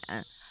展板。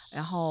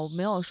然后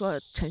没有说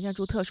呈现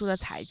出特殊的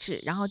材质。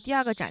然后第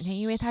二个展厅，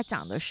因为它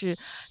讲的是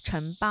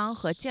城邦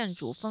和建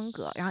筑风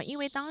格，然后因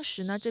为当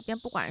时呢这边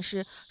不管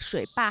是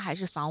水坝还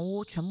是房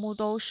屋，全部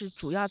都是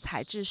主要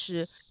材质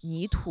是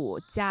泥土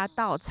加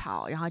稻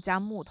草，然后加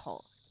木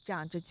头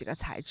这几个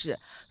材质，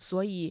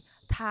所以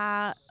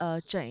它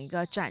整一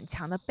个展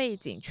墙的背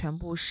景全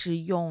部是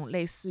用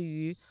类似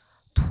于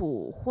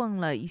土混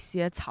了一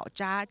些草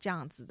渣这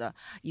样子的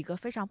一个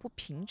非常不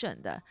平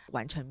整的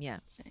完成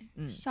面。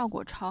效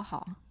果超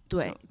好。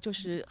对，就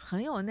是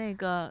很有那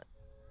个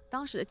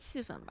当时的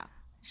气氛吧。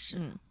是，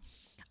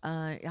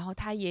然后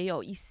它也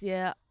有一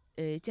些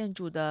建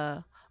筑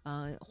的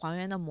还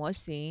原的模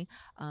型，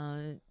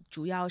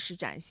主要是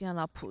展现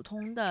了普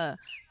通的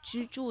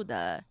居住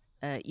的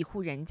一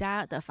户人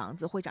家的房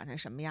子会长成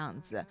什么样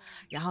子，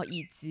然后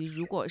以及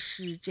如果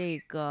是这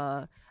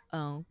个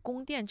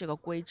宫殿这个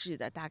规制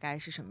的大概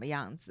是什么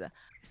样子。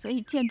所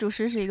以建筑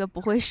师是一个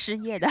不会失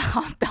业的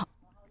行当。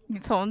你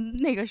从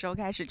那个时候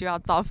开始就要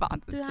造房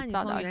子，对啊，你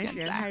从原始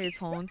人开始，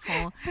从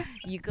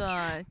一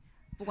个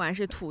不管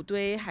是土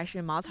堆还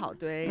是茅草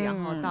堆，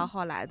然后到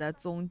后来的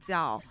宗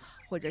教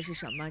或者是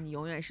什么，你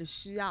永远是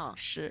需要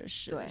是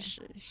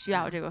需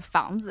要这个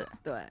房子，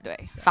对，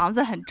房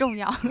子很重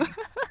要。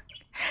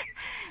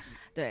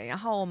对，然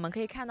后我们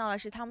可以看到的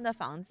是他们的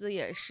房子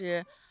也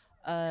是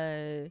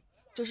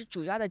就是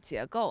主要的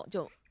结构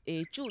就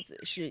柱子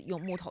是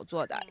用木头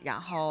做的，然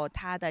后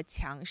它的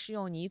墙是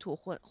用泥土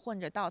混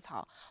着稻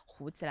草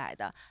糊起来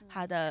的，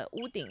它的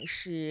屋顶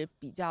是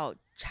比较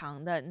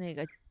长的那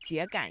个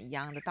秸秆一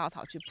样的稻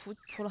草去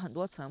铺了很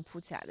多层铺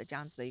起来的这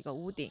样子的一个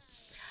屋顶。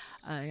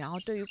然后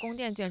对于宫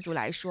殿建筑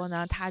来说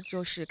呢，它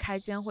就是开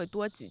间会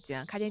多几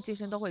间，开间进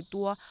深都会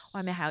多，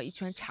外面还有一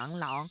圈长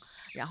廊，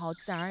然后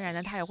自然而然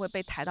的它也会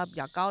被抬到比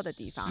较高的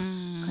地方，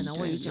可能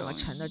位于整个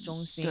城的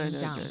中心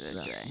这样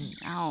子。对。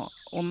然后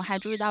我们还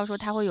注意到说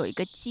它会有一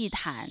个祭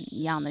坛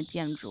一样的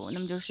建筑，那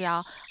么就是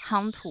要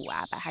夯土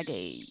啊，把它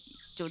给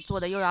就做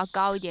的又要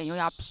高一点又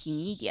要平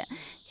一点。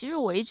其实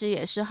我一直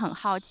也是很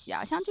好奇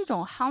啊，像这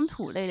种夯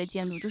土类的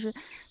建筑，就是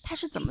它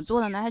是怎么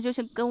做的呢？它就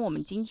是跟我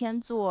们今天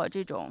做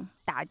这种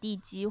打地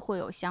基会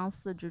有相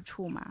似之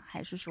处吗？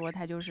还是说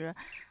它就是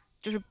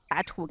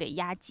把土给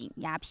压紧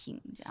压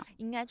平这样？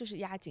应该就是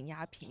压紧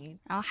压平。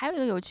然后还有一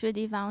个有趣的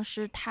地方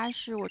是，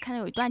我看到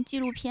有一段纪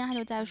录片，他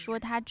就在说，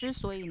他之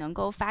所以能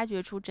够发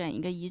掘出整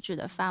一个遗址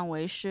的范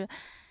围是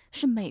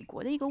美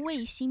国的一个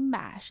卫星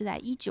吧，是在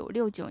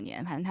1969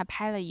年，反正他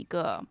拍了一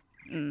个。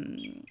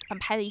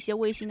拍了一些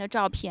卫星的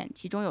照片，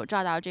其中有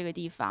照到这个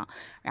地方，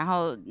然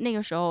后那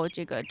个时候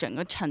这个整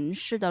个城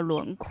市的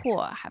轮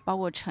廓，还包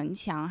括城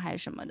墙还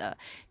是什么的，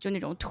就那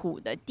种土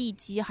的地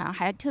基好像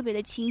还特别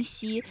的清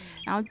晰。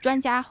然后专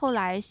家后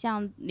来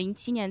像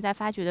07年在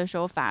发掘的时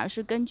候，反而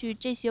是根据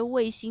这些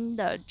卫星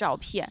的照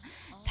片，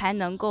才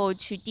能够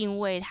去定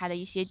位它的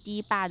一些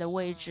堤坝的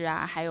位置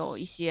啊，还有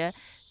一些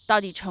到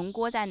底城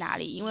郭在哪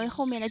里？因为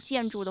后面的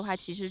建筑的话，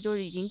其实就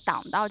是已经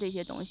挡到这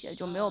些东西了，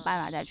就没有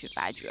办法再去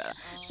发掘了。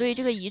所以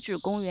这个遗址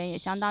公园也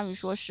相当于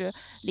说是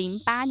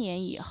08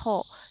年以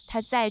后，他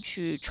再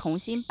去重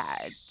新把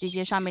这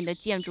些上面的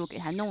建筑给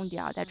它弄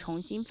掉，再重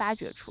新发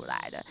掘出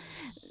来的。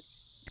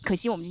可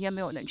惜我们今天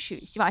没有能去，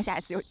希望下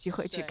一次有机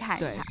会去看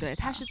一看。对，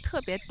它是特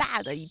别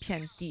大的一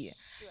片地，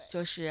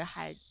就是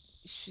还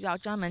需要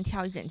专门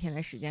挑一整天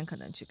的时间可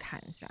能去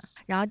看一下。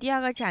然后第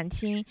二个展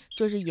厅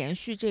就是延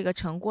续这个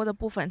城郭的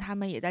部分，他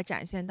们也在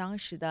展现当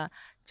时的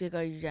这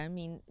个人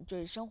民就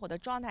是生活的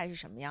状态是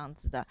什么样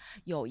子的。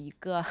有一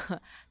个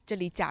这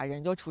里假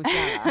人就出现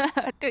了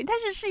对，但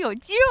是有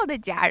肌肉的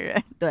假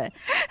人。对，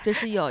就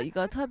是有一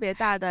个特别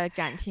大的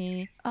展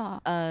厅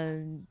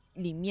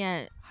里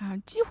面好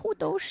像几乎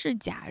都是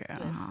假人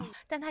啊。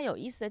但它有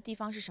意思的地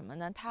方是什么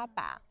呢？它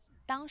把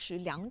当时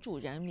良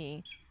渚人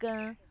民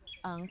跟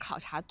考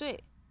察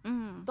队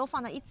都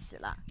放在一起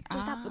了，就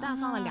是他不但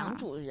放了良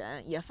渚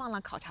人，也放了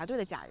考察队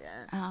的假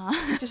人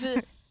就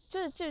是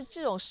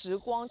这种时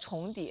光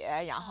重叠，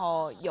然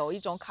后有一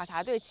种考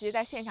察队其实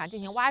在现场进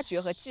行挖掘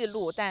和记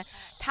录，但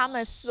他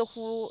们似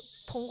乎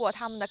通过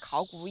他们的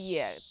考古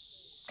也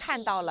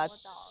看到了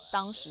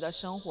当时的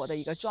生活的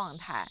一个状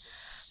态，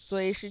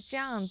所以是这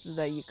样子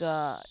的一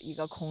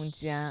个空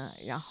间。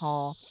然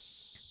后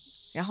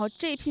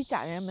这一批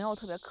假人没有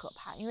特别可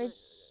怕，因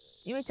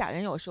为假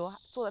人有时候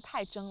做的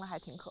太真了，还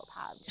挺可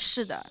怕的。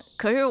是的，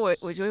可是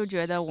我就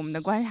觉得我们的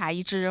观察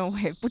一致认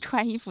为，不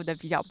穿衣服的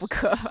比较不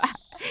可怕，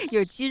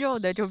有肌肉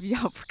的就比较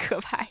不可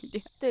怕一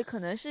点。对，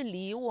可能是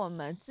离我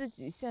们自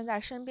己现在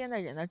身边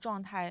的人的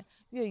状态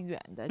越远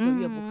的就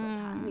越不可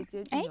怕，越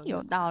接近。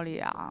有道理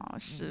啊，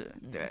是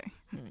对。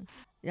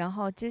然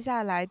后接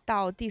下来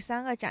到第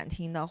三个展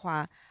厅的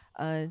话，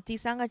第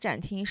三个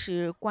展厅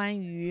是关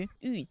于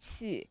玉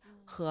器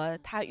和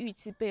它玉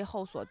器背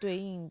后所对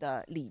应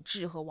的礼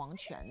制和王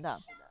权的。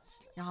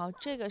然后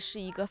这个是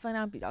一个分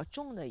量比较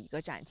重的一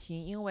个展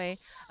厅，因为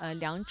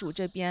良渚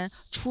这边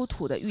出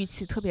土的玉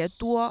器特别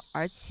多，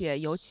而且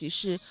尤其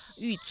是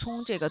玉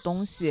琮这个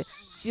东西，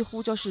几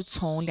乎就是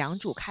从良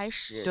渚开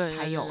始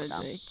才有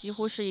的。对，几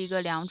乎是一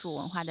个良渚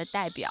文化的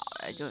代表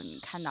了，就你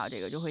看到这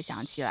个就会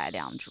想起来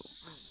良渚。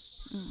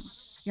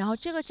然后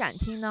这个展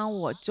厅呢，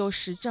我就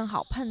是正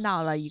好碰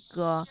到了一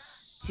个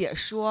解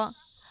说，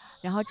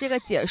然后这个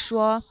解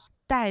说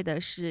带的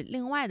是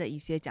另外的一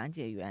些讲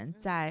解员，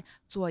在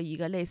做一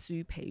个类似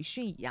于培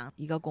训一样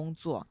一个工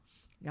作。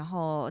然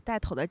后带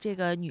头的这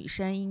个女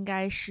生应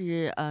该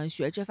是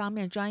学这方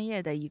面专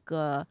业的一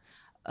个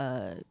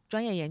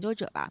专业研究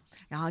者吧。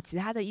然后其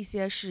他的一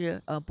些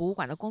是博物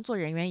馆的工作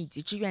人员以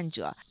及志愿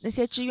者。那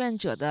些志愿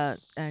者的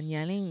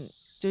年龄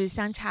就是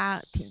相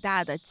差挺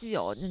大的，既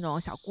有那种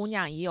小姑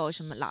娘，也有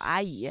什么老阿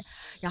姨。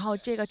然后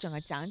这个整个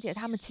讲解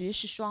他们其实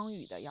是双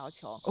语的要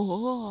求。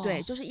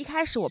对，就是一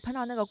开始我碰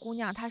到那个姑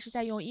娘，她是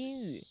在用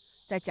英语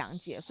在讲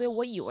解，所以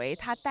我以为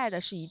她带的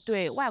是一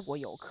对外国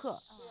游客。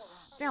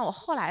但我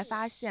后来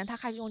发现她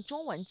开始用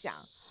中文讲，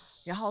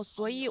然后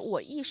所以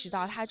我意识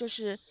到她就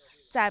是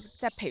在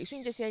培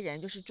训这些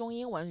人，就是中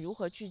英文如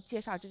何去介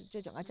绍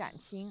这整个展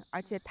厅，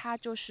而且她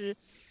就是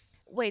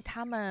为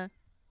他们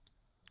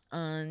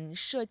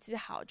设计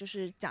好就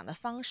是讲的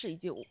方式，以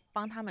及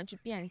帮他们去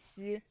辨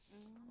析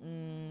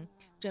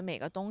这每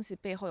个东西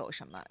背后有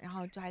什么，然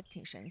后就还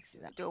挺神奇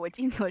的。对，我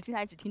进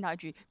来只听到一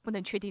句不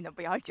能确定的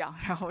不要讲，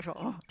然后我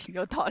说挺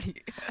有道理。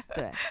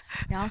对，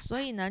然后所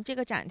以呢，这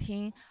个展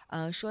厅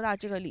说到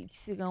这个礼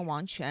器跟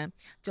王权，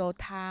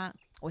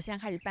我现在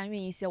开始搬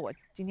运一些我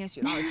今天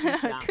学到的知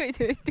识啊。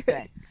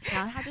对，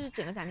然后它就是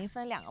整个展厅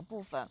分2个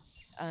部分，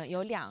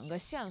有2个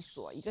线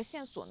索，一个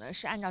线索呢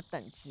是按照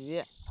等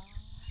级，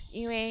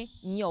因为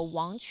你有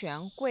王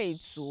权、贵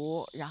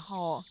族，然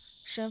后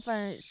身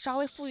份稍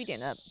微富裕点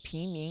的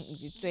平民以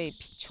及最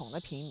穷的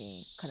平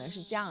民，可能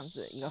是这样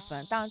子一个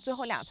分。当然最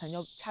后2层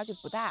就差距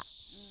不大。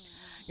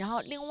然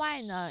后另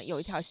外呢，有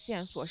一条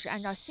线索是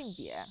按照性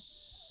别，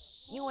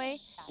因为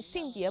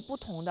性别不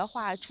同的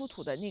话，出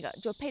土的那个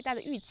就佩戴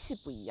的玉器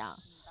不一样，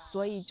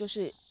所以就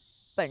是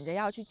本着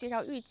要去介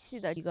绍玉器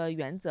的一个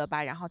原则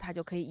吧，然后他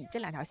就可以以这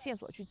2条线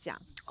索去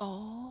讲。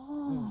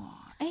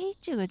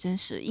这个真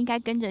是应该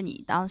跟着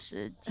你当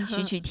时继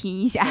续去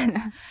听一下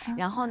呢。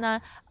然后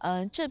呢，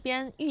这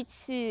边玉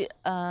器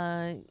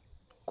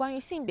关于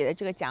性别的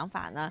这个讲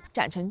法呢，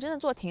展陈真的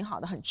做挺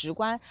好的，很直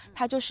观，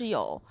它就是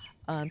有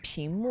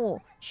屏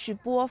幕去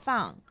播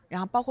放，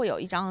然后包括有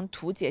一张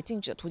图解，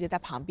静止图解在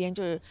旁边，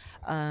就是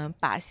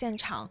把现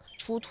场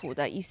出土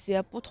的一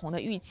些不同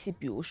的玉器，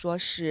比如说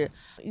是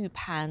玉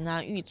盘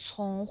啊、玉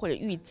葱或者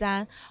玉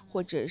簪，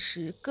或者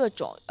是各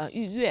种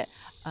玉钺，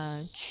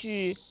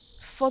去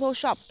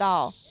Photoshop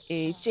到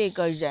这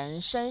个人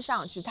身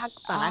上去，他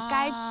本来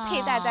该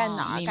佩戴在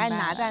哪儿，该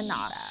拿在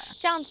哪儿。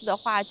这样子的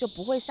话就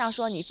不会像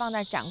说你放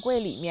在展柜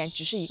里面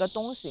只是一个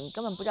东西，你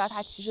根本不知道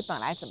它其实本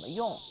来怎么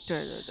用。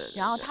对。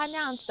然后它那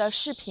样子的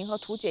视频和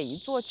图解一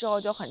做之后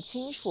就很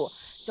清楚，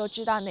就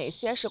知道哪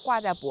些是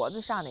挂在脖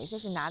子上，哪些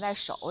是拿在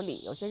手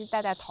里，有些是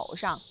戴在头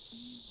上。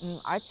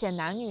而且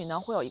男女呢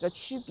会有一个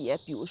区别，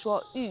比如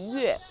说玉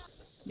钺，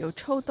有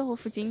臭豆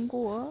腐经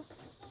过。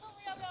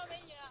要不要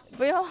美女？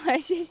不用了，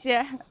谢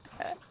谢。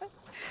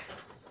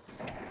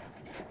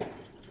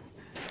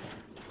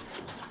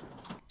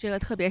这个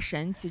特别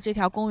神奇，这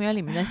条公园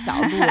里面的小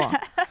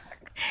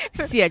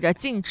路写着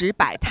禁止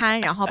摆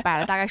摊，然后摆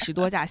了大概10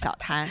多架小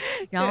摊，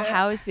然后还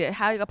有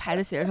一个牌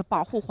子写着是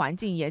保护环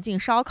境，严禁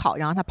烧烤，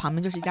然后它旁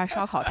边就是一家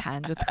烧烤摊，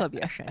就特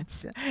别神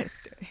奇。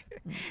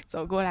对，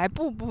走过来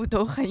步步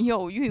都很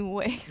有韵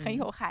味，很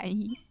有含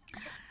义。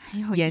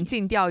严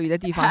禁钓鱼的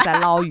地方在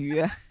捞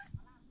鱼。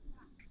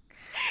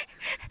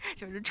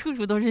就是处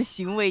处都是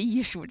行为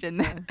艺术，真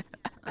的。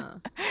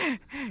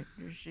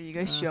这是一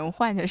个玄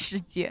幻的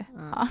世界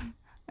啊。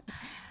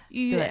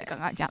玉钺刚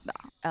刚讲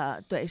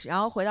的，对，然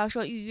后回到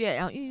说玉钺，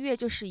然后玉钺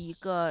就是一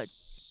个，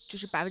就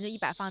是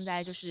100%放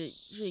在就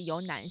是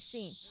由男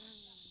性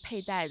佩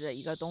戴的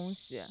一个东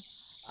西，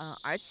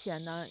而且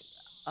呢，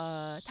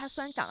它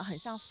虽然长得很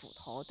像斧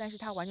头，但是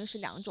它完全是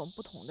2种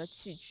不同的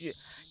器具，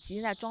体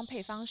现在装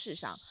配方式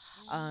上，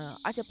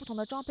而且不同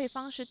的装配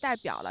方式代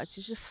表了，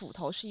其实斧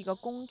头是一个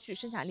工具，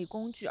生产力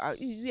工具，而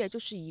玉钺就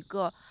是一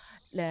个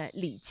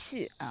礼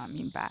器啊，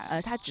明白。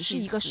它只是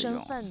一个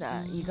身份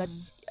的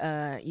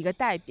一个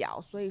代表，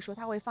所以说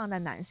它会放在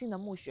男性的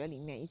墓穴里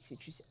面一起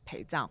去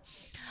陪葬，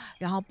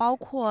然后包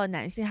括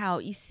男性还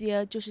有一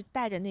些就是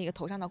戴着那个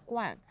头上的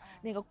冠，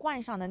那个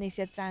冠上的那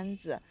些簪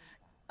子，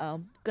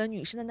跟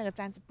女生的那个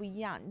簪子不一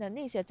样，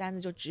那些簪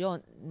子就只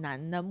有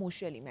男的墓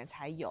穴里面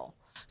才有。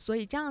所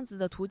以这样子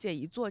的图解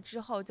一做之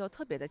后就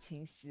特别的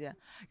清晰，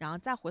然后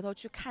再回头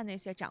去看那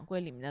些展柜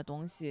里面的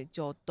东西，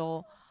就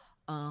都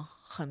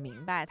很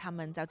明白他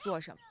们在做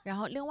什么。然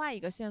后另外一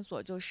个线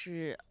索就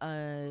是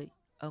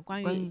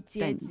关于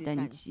阶级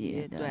等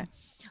级，对，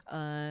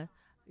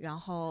然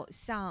后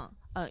像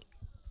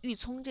玉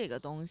葱这个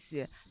东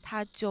西，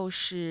它就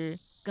是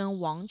跟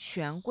王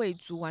权贵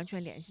族完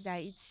全联系在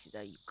一起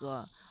的一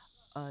个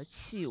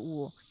器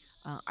物，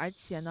而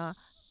且呢，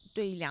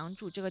对良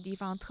渚这个地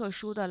方特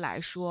殊的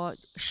来说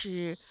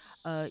是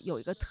有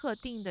一个特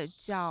定的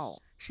叫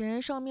神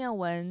人兽面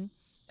纹，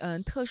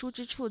特殊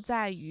之处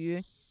在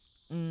于，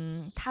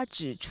它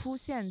只出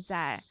现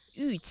在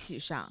玉器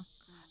上，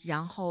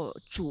然后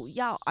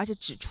而且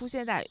只出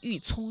现在玉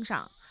葱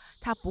上，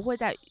它不会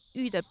在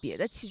玉的别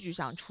的器具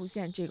上出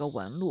现这个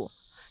纹路。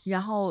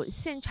然后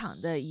现场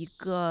的一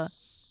个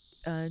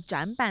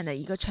展板的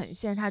一个呈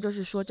现，它就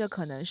是说这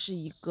可能是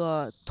一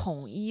个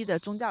统一的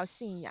宗教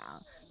信仰，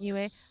因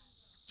为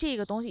这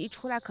个东西一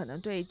出来，可能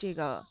对这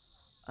个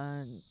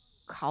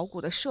考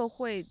古的社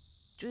会，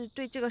就是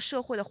对这个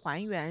社会的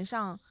还原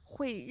上，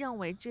会认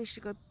为这是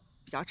个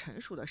比较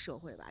成熟的社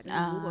会吧。就是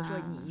如果说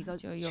你一个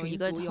就有一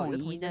个统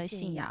一的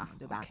信仰，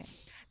对吧？ Okay.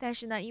 但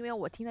是呢，因为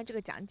我听的这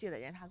个讲解的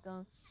人，他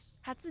跟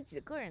他自己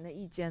个人的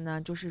意见呢，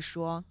就是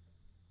说，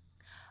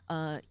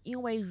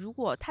因为如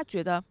果他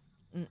觉得，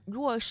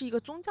如果是一个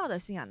宗教的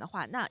信仰的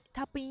话，那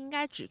它不应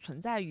该只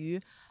存在于，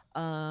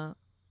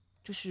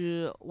就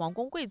是王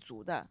公贵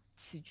族的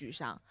器具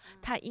上，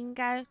它应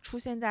该出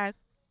现在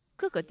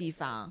各个地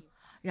方，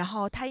然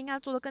后它应该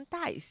做得更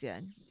大一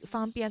些，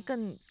方便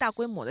更大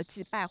规模的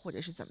祭拜或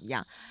者是怎么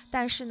样。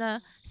但是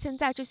呢，现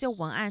在这些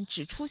文案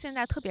只出现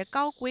在特别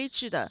高规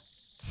制的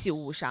器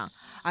物上，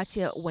而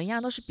且纹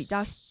样都是比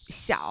较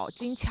小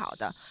精巧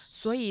的，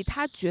所以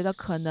他觉得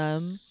可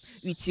能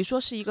与其说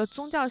是一个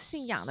宗教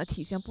信仰的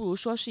体现，不如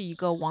说是一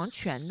个王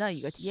权的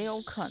一个体现。也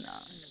有可能，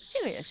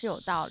这个也是有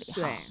道理。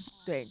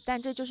对，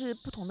但这就是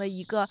不同的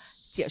一个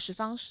解释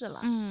方式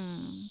了。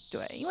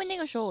对，因为那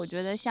个时候我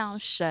觉得像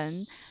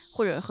神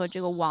或者和这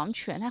个王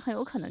权，它很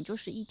有可能就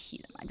是一体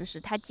的嘛，就是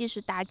他既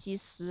是大祭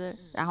司，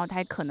然后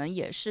他可能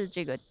也是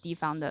这个地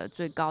方的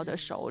最高的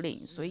首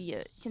领，所以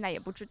现在也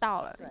不知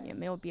道了，也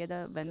没有别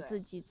的文字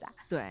记载。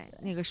对，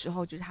那个时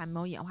候就是还没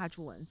有演化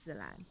出文字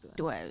来。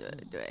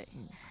对。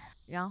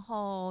然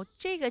后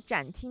这个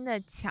展厅的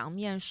墙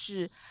面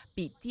是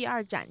比第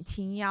2展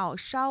厅要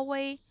稍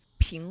微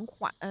平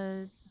缓，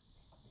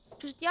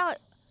就是第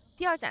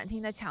二展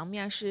厅的墙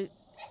面是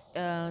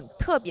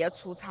特别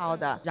粗糙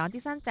的，然后第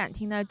3展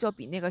厅呢就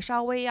比那个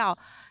稍微要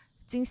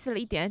精细了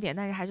一点点，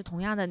但是还是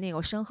同样的那个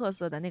深褐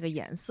色的那个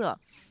颜色。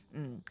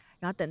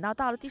然后等到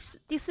了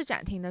第四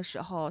展厅的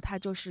时候，它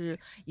就是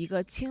一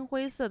个青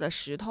灰色的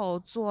石头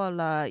做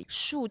了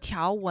竖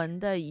条纹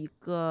的一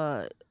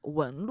个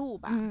纹路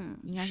吧，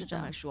应该是这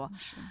么说。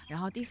然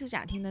后第4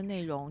展厅的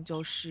内容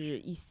就是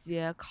一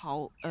些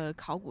考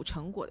古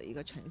成果的一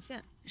个呈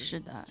现，是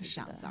的，就这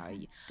样子而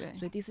已。对，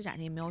所以第4展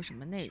厅没有什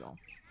么内容。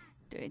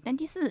对，但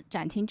第4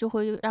展厅就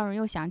会让人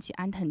又想起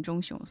安藤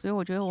忠雄，所以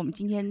我觉得我们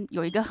今天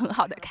有一个很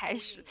好的开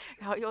始，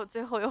然后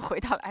最后又回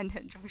到了安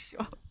藤忠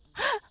雄。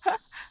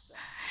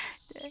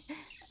对，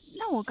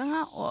那我刚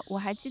刚我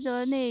还记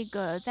得那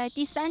个在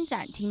第3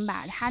展厅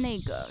吧，它那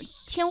个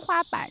天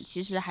花板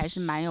其实还是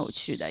蛮有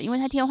趣的，因为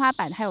它天花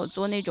板它有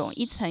做那种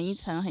一层一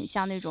层很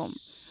像那种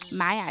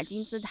玛雅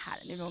金字塔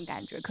的那种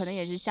感觉，可能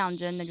也是象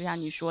征的，就像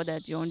你说的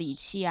这种礼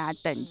器啊、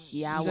等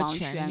级啊、王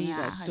权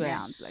啊那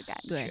样子的感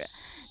觉。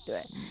对，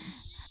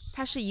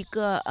它是一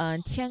个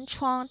天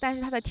窗，但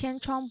是它的天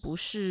窗不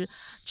是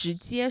直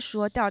接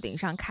说吊顶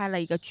上开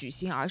了一个矩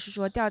形，而是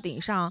说吊顶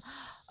上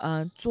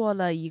做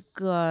了一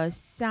个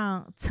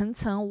像层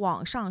层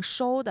往上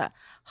收的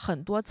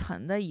很多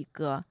层的一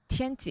个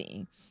天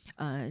井。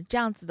这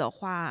样子的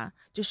话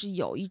就是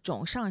有一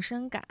种上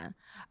升感，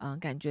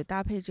感觉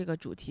搭配这个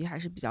主题还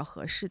是比较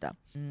合适的。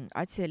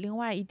而且另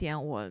外一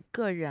点我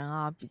个人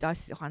比较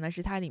喜欢的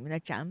是它里面的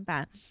展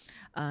板，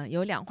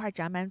有2块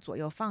展板左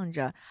右放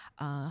着，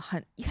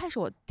一开始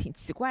我挺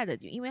奇怪的，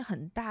因为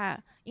很大，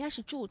应该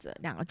是柱子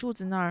，2个柱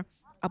子那儿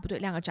不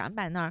对，2个展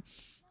板那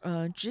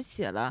儿只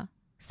写了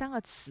3个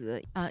词，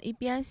一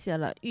边写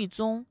了玉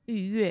宗、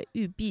玉月、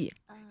玉璧，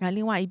然后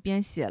另外一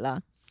边写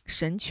了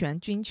神权、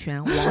君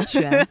权、王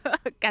权。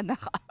干得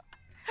好。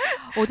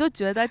我就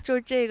觉得就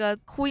这个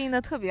呼应的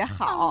特别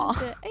好。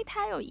对，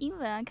它有英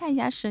文啊，看一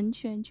下神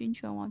权、君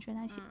权、王权，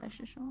它写的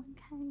是什么？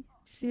看一下。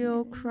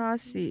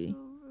Theocracy,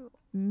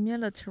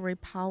 military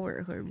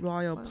power 和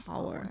royal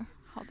power。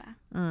好吧。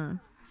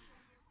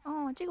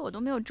这个我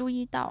都没有注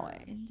意到，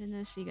真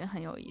的是一个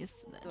很有意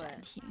思的展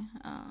厅。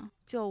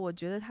就我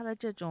觉得它的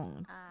这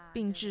种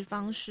并置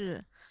方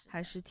式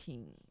还是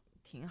挺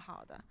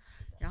好的。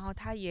然后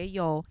它也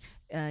有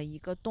一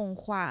个动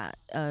画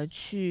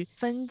去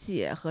分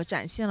解和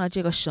展现了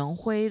这个神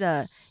徽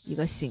的一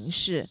个形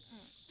式。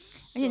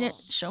而且那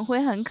神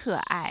徽很可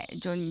爱，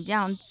就你这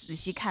样仔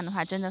细看的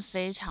话真的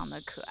非常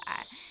的可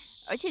爱，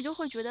而且就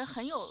会觉得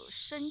很有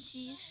生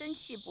机，生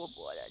气勃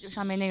勃的，就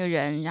上面那个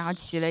人然后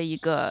骑了一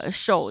个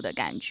兽的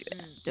感觉。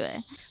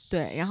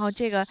对，然后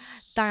这个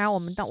当然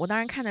我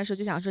当时看的时候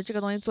就想说这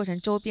个东西做成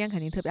周边肯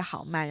定特别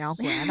好卖，然后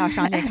果然到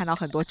商店看到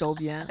很多周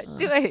边。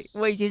对，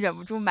我已经忍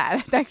不住买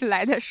了，但是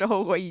来的时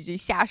候我已经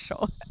下手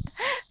了。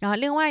然后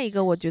另外一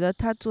个我觉得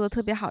他做的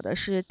特别好的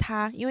是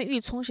因为玉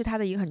葱是他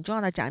的一个很重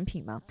要的展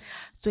品嘛，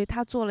所以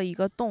他做了一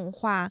个动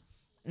画。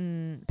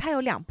它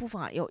有2部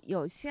分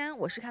先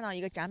我是看到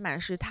一个展板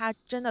是他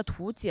真的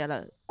图解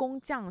了工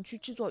匠去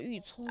制作玉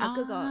葱的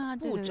各个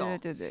步骤。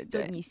对，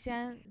就你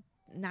先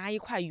拿一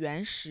块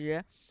原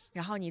石，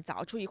然后你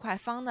凿出一块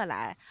方的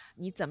来，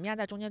你怎么样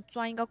在中间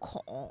钻一个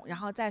孔，然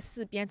后在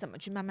4边怎么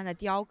去慢慢的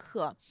雕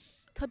刻，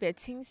特别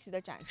清晰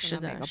的展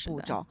现了每个步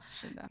骤。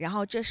是的。然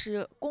后这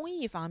是工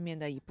艺方面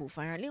的一部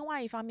分，然后另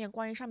外一方面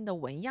关于上面的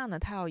纹样呢，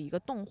它有一个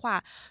动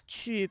画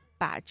去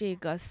把这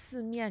个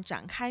4面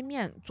展开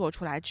面做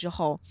出来之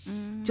后，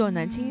就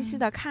能清晰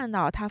的看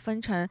到它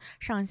分成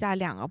上下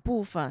2个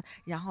部分，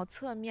然后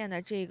侧面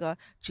的这个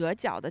折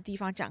角的地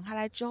方展开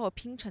来之后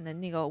拼成的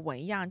那个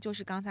纹样，就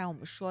是刚才我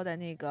们说的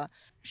那个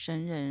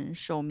神人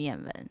兽面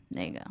纹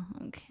那个。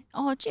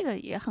 OK， 这个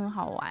也很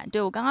好玩。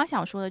对，我刚刚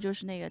想说的就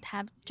是那个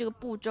它这个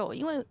步骤，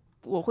因为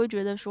我会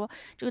觉得说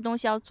这个东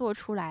西要做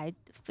出来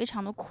非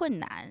常的困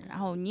难，然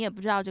后你也不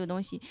知道这个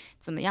东西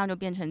怎么样就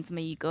变成这么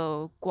一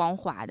个光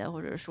滑的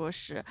或者说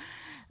是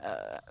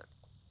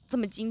这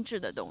么精致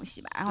的东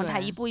西吧，然后它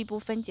一步一步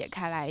分解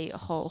开来以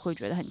后会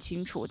觉得很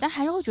清楚，但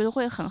还是会觉得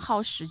会很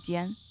耗时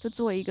间，就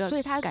做一个，所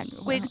以它感觉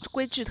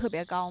规制特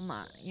别高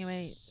嘛，因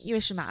为越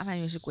是麻烦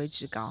越是规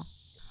制高。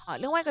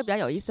另外一个比较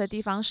有意思的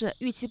地方是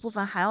玉器部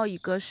分，还有一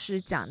个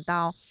是讲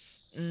到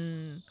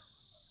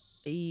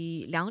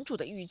良渚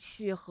的玉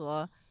器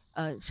和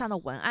上的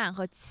文案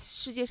和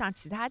世界上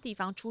其他地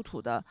方出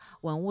土的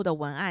文物的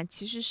文案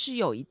其实是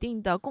有一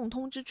定的共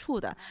通之处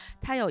的。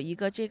它有一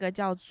个这个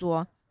叫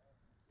做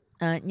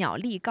鸟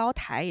立高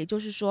台，也就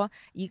是说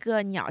一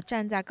个鸟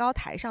站在高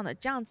台上的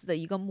这样子的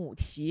一个母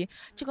题。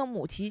这个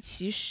母题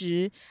其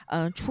实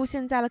出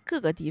现在了各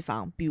个地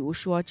方，比如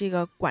说这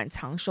个馆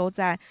藏收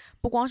在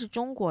不光是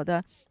中国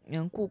的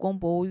故宫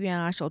博物院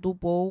啊、首都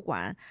博物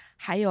馆，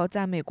还有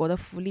在美国的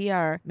弗里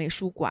尔美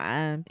术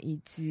馆以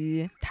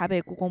及台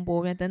北故宫博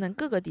物院等等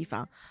各个地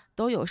方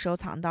都有收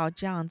藏到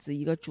这样子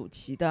一个主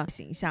题的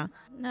形象。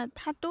那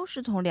它都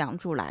是从良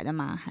渚来的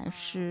吗？还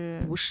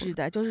是不是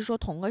的？就是说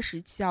同个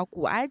时期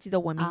古埃及的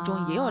文明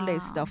中也有类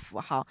似的符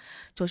号，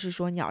就是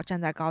说鸟站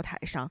在高台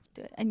上。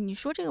对，你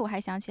说这个我还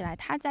想起来，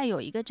它在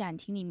有一个展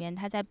厅里面，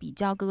它在比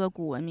较各个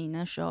古文明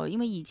的时候，因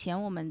为以前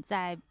我们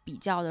在比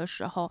较的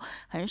时候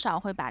很少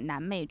会把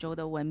南美洲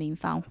的文明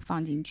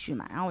放进去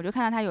嘛，然后我就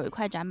看到它有一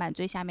块展板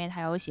最下面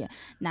它有写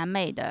南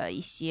美的一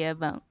些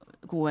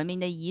古文明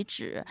的遗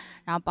址，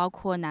然后包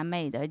括南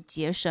美的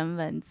结绳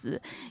文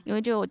字。因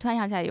为这个我突然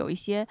想起来，有一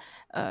些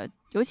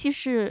尤其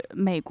是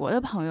美国的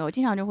朋友，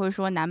经常就会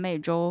说南美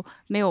洲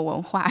没有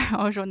文化，然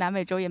后说南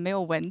美洲也没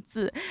有文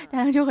字，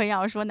但是就很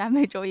想说南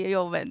美洲也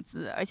有文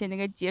字，而且那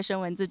个结绳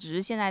文字只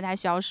是现在它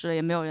消失了，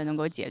也没有人能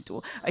够解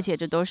读，而且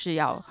这都是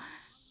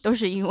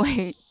因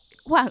为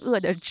万恶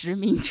的殖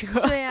民者。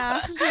对呀、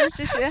就是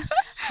这些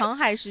航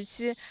海时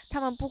期，他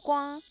们不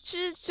光，其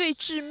实最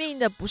致命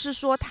的不是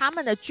说他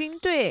们的军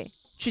队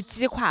去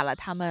击垮了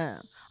他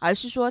们，而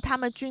是说他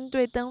们军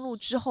队登陆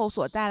之后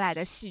所带来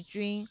的细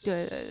菌，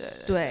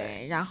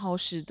对，然后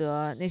使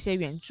得那些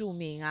原住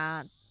民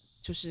啊，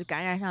就是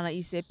感染上了一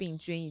些病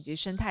菌，以及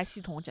生态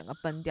系统整个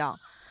崩掉。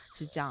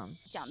是这样子。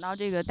讲到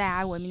这个大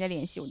家文明的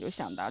联系，我就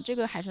想到这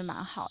个还是蛮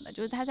好的，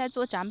就是他在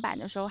做展板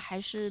的时候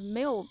还是没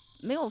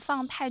有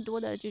放太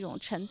多的这种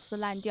陈词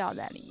滥调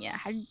在里面，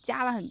还是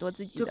加了很多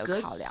自己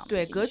的考量。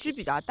对，格局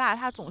比较大，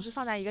它总是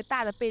放在一个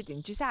大的背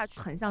景之下，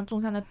很像纵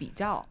向的比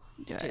较。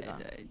对、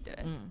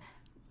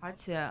而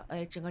且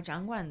整个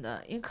展馆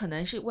的，因为可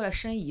能是为了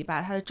申遗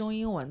吧，它的中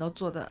英文都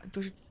做的，就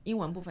是英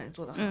文部分也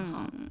做得很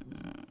好。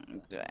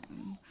对。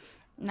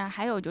那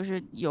还有就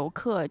是游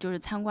客，就是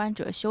参观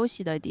者休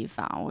息的地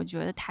方，我觉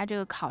得他这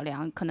个考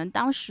量可能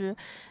当时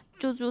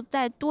就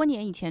在多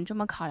年以前这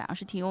么考量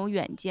是挺有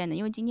远见的，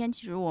因为今天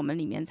其实我们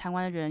里面参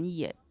观的人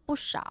也不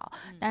少，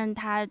但是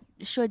他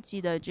设计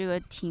的这个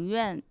庭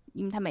院，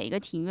因为他每一个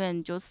庭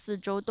院就四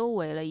周都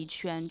围了一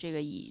圈这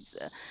个椅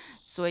子，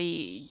所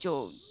以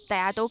就大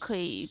家都可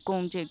以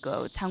供这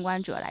个参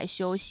观者来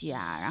休息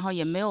啊，然后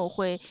也没有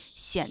会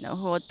显得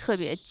说特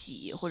别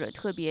挤或者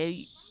特别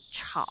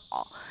吵。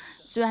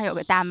虽然有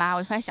个大妈，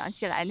我突然想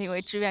起来那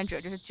位志愿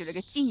者就是举了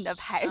个禁的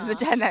牌子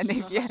站在那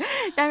边，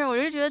但是我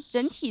就觉得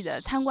整体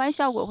的参观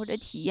效果或者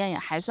体验也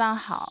还算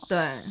好。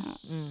对，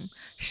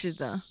是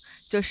的，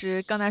就是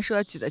刚才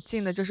说举的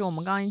禁的，就是我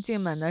们刚一进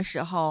门的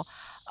时候，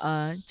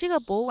这个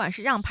博物馆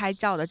是让拍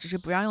照的，只是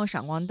不让用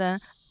闪光灯。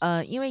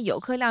因为游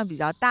客量比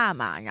较大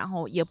嘛，然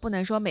后也不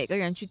能说每个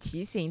人去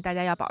提醒大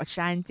家要保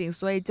持安静，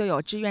所以就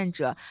有志愿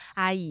者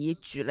阿姨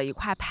举了一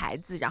块牌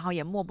子，然后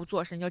也默不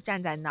作声就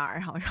站在那儿，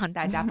然后让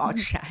大家保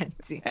持安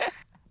静。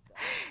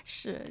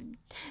是，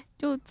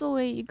就作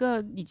为一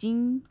个已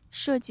经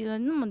设计了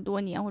那么多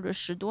年或者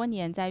10多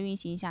年在运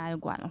行下来的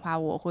馆的话，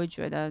我会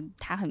觉得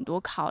它很多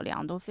考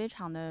量都非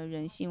常的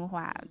人性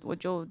化，我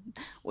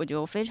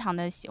就非常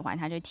的喜欢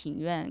它这庭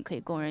院可以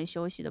供人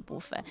休息的部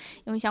分。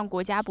因为像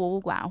国家博物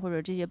馆或者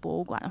这些博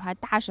物馆的话，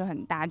大是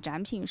很大，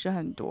展品是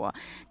很多，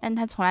但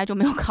它从来就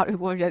没有考虑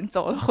过人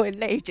走了会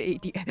累这一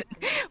点。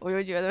我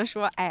就觉得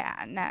说，哎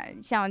呀，那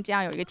像这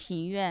样有一个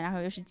庭院，然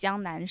后又是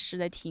江南式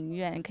的庭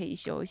院可以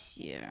休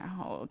息，然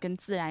后跟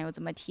自然又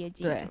这么贴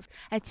近。对，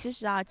其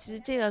实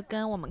这个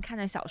跟我们看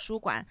的小书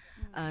馆，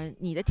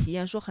你的体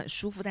验说很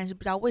舒服，但是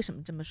不知道为什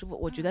么这么舒服，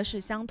我觉得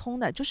是相通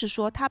的，就是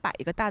说它把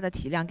一个大的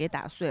体量给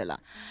打碎了。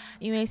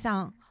因为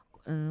像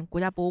国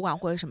家博物馆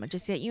或者什么这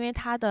些，因为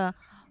它的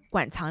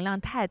馆藏量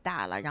太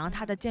大了，然后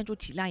它的建筑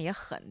体量也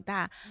很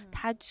大，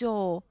它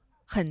就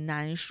很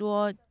难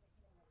说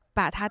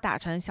把它打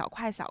成小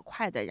块小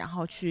块的，然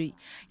后去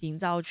营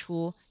造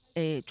出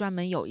专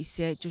门有一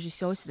些就是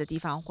休息的地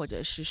方，或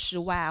者是室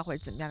外啊，或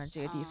者怎么样的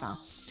这个地方。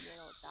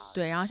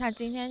对，然后像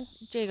今天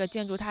这个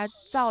建筑它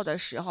造的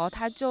时候，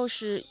它就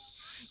是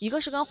一个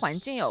是跟环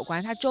境有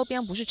关，它周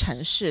边不是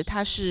城市，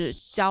它是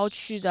郊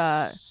区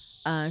的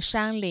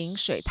山林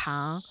水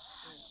塘，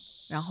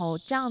然后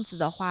这样子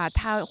的话，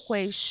它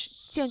会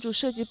建筑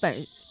设计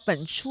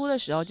本初的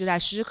时候就在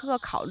时时刻刻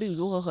考虑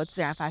如何和自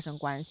然发生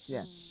关系。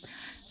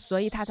所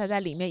以它才在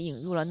里面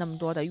引入了那么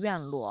多的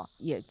院落，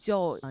也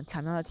就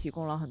巧妙的提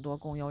供了很多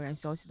供游人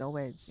休息的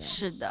位置。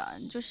是的，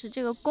就是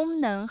这个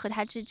功能和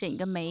它这整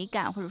个美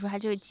感，或者说它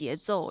这个节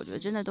奏，我觉得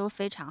真的都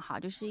非常好，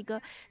就是一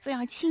个非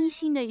常清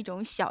新的一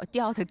种小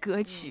调的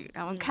歌曲，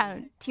然后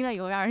听了以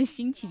后让人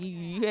心情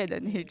愉悦的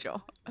那种。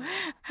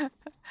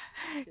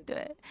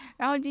对，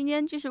然后今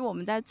天就是我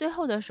们在最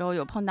后的时候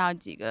有碰到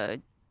几个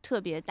特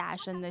别大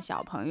声的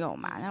小朋友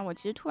嘛，那我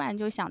其实突然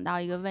就想到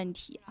一个问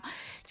题啊，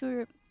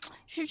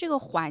是这个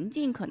环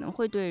境可能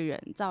会对人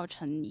造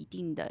成一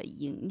定的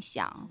影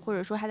响，或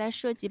者说它在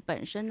设计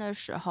本身的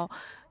时候，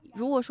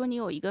如果说你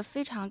有一个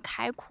非常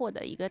开阔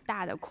的一个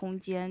大的空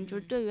间，就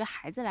是对于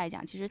孩子来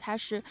讲，其实他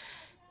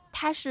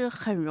是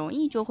很容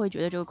易就会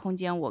觉得这个空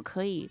间我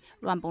可以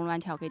乱蹦乱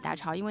跳，可以大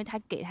吵，因为他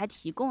给他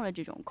提供了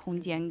这种空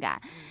间感。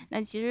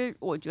那其实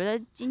我觉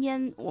得今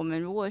天我们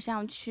如果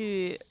像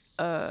去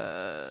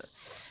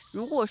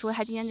如果说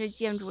他今天这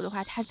建筑的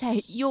话，他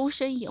再幽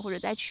深一点，或者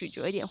再曲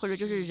折一点，或者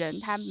就是人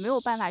他没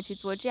有办法去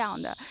做这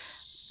样的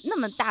那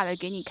么大的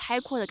给你开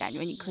阔的感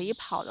觉，你可以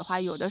跑的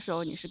话，有的时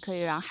候你是可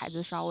以让孩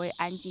子稍微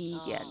安静一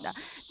点的。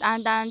当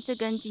然这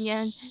跟今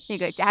天那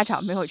个家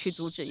长没有去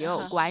阻止也有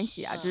关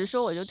系啊，只是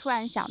说我就突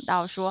然想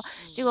到说，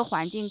这个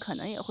环境可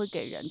能也会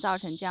给人造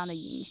成这样的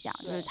影响，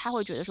就是他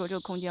会觉得说这个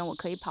空间我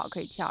可以跑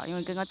可以跳，因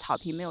为跟个草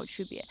坪没有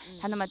区别，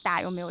它那么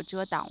大又没有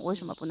遮挡，为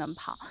什么不能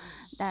跑？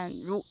但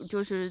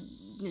就是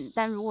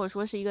但如果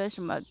说是一个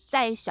什么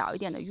再小一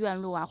点的院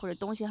路啊，或者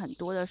东西很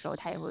多的时候，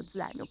它也会自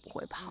然就不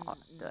会跑了。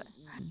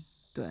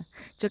对，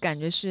就感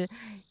觉是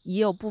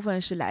也有部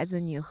分是来自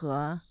你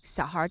和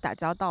小孩打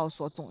交道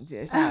所总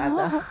结下来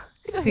的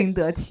心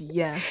得体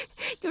验。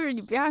就是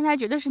你不要让他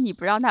觉得是你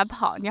不让他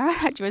跑，你要让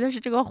他觉得是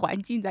这个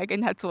环境在跟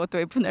他作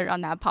对，不能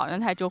让他跑，那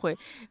他就会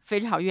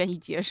非常愿意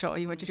接受，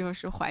因为这就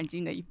是环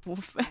境的一部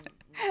分。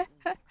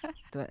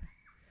对，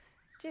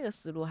这个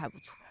思路还不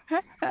错。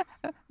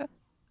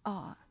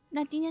哦，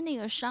那今天那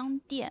个商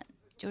店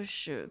就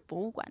是博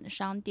物馆的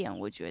商店，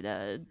我觉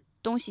得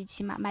东西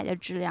起码卖的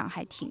质量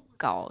还挺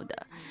高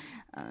的。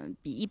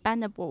比一般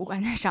的博物馆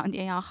的商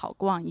店要好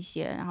逛一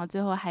些，然后最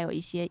后还有一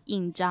些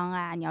印章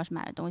啊，你要是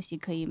买的东西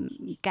可以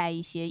盖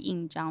一些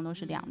印章，都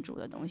是良渚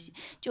的东西，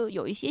就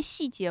有一些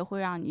细节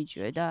会让你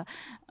觉得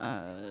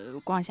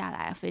逛下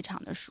来非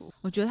常的舒服。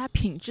我觉得它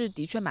品质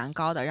的确蛮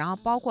高的，然后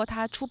包括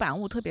它出版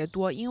物特别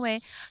多，因为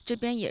这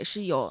边也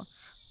是有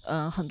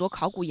很多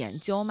考古研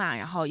究嘛，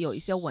然后有一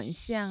些文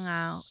献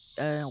啊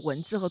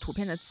文字和图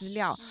片的资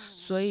料，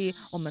所以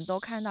我们都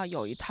看到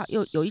有一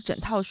整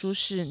套书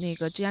是那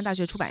个浙江大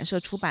学出版社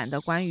出版的，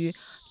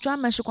专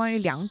门是关于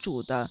良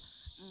渚的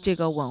这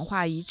个文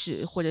化遗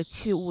址或者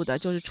器物的，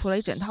就是出了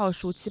一整套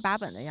书7、8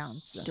本的样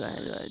子。对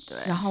对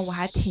对。然后我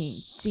还挺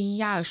惊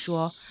讶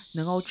说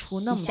能够出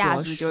那么多书，一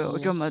下子就有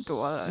这么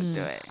多了。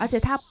对，而且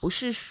它不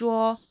是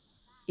说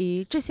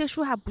这些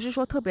书还不是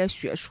说特别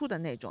学术的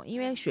那种，因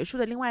为学术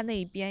的另外那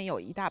一边有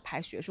一大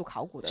排学术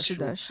考古的书。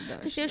是的。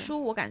这些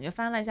书我感觉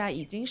翻了一下，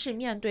已经是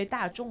面对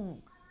大众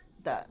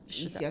的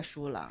一些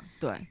书了。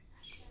对，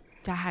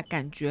这还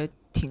感觉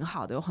挺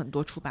好的，有很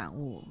多出版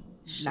物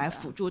来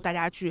辅助大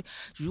家去，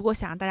如果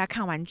想大家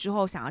看完之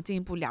后想要进一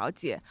步了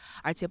解，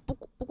而且不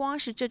光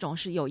是这种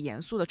是有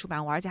严肃的出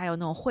版物，而且还有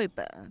那种绘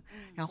本，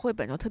然后绘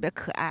本就特别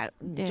可爱，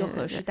你就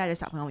合适带着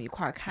小朋友一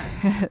块儿看。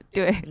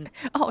对，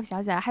我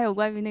想起来还有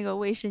关于那个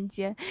卫生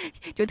间，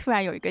就突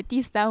然有一个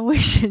第3卫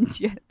生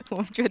间，我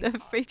们觉得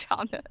非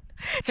常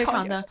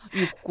的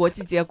与国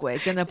际接轨，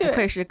真的不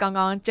愧是刚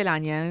刚这2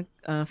年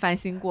翻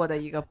新过的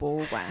一个博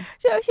物馆。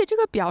而且这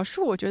个表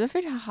述我觉得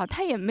非常好，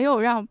它也没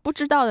有让不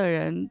知道的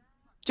人，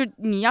就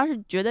你要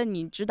是觉得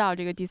你知道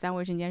这个第3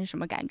卫生间是什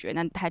么感觉，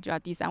那他知道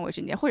第3卫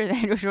生间，或者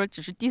他就说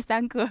只是第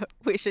3个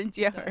卫生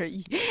间而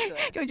已，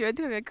就觉得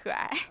特别可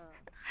爱。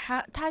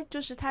他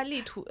就是他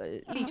力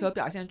求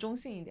表现中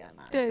性一点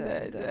嘛。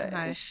对，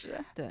还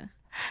是对。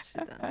是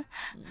的，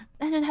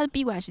但是他的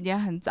闭馆时间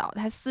很早，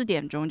他4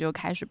点钟就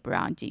开始不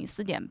让进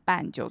，4点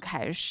半就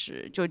开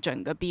始就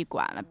整个闭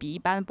馆了，比一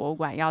般的博物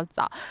馆要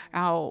早。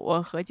然后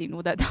我和景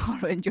路的讨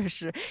论就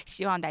是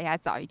希望大家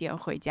早一点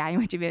回家，因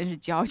为这边是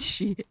郊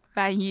区，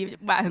万一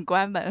晚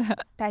关门了，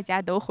大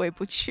家都回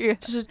不去。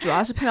就是主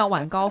要是碰到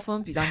晚高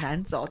峰比较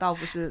难走，倒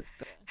不是。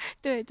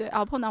对，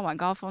碰到晚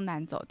高峰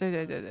难走，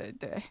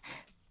对。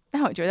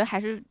但我觉得还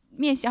是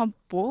面向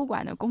博物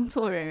馆的工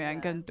作人员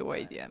更多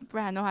一点，不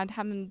然的话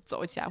他们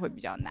走起来会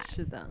比较难。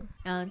是的，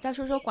再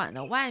说说馆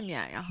的外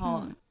面，然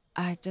后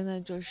真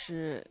的就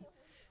是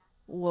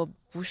我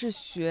不是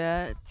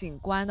学景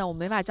观的，我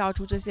没法叫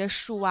出这些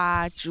树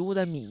啊植物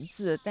的名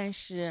字，但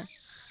是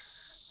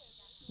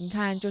你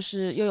看就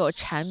是又有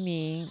蝉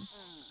鸣，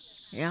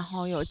然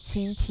后有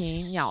蜻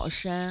蜓鸟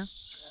声，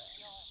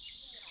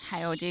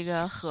还有这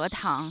个荷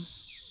塘，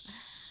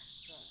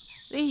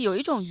所以有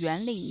一种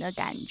园林的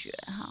感觉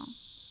哈。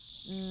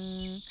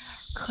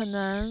可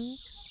能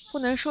不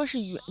能说是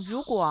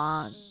如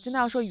果真的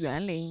要说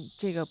园林，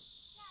这个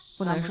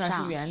不能算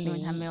是园林，因为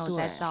它没有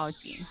在造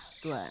景。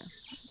对，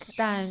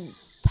但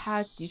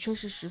它的确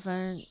是十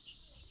分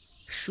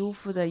舒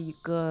服的一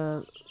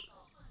个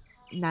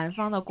南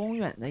方的公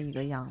园的一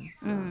个样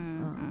子。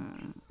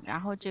然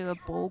后这个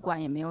博物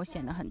馆也没有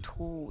显得很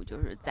突兀，就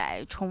是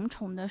在重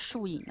重的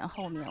树影的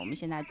后面，我们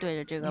现在对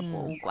着这个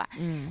博物馆，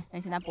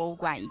但现在博物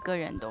馆一个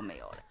人都没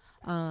有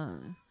了。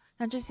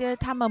像这些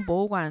他们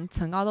博物馆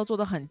层高都做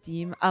得很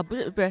低不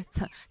是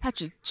层，它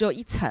只有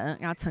1层，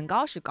然后层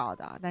高是高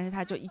的，但是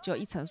它只有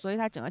1层，所以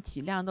它整个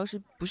体量都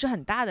是不是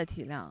很大的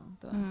体量。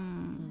对，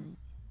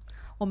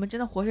我们真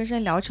的活生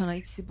生聊成了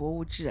一期博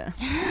物志。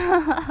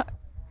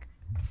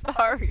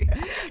Sorry，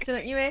 真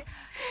的，因为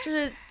就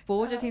是博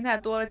物志听太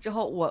多了之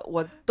后，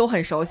我都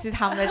很熟悉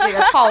他们的这个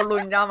套路，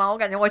你知道吗？我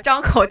感觉我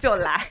张口就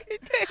来。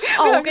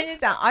对，我跟你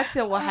讲，而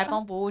且我还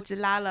帮博物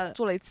志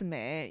做了一次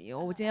媒。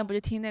我今天不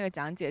是听那个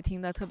讲解听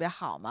得特别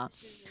好吗？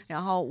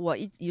然后我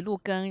一路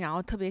跟，然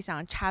后特别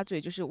想插嘴，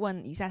就是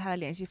问一下他的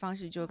联系方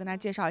式，就跟他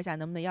介绍一下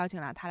能不能邀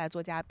请他来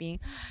做嘉宾。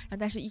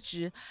但是一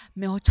直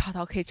没有找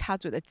到可以插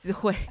嘴的机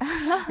会，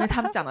因为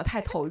他们讲得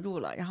太投入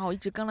了。然后我一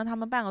直跟了他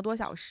们半个多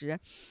小时，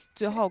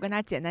最后我跟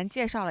他简单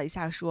介绍了一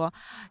下，说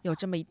有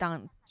这么一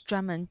档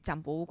专门讲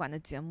博物馆的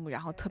节目，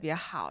然后特别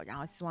好，然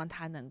后希望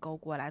他能够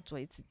过来做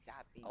一次嘉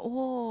宾。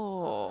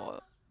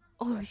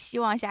希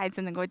望下一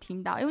次能够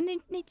听到，因为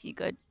那几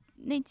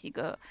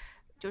个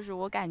就是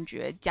我感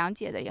觉讲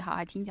解的也好，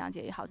还听讲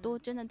解也好，都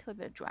真的特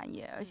别专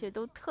业，而且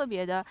都特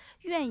别的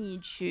愿意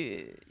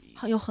去，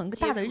有很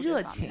大的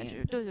热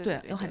情。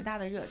对，有很大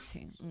的热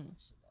情。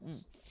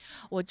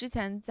我之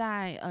前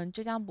在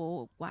浙江博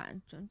物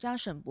馆浙江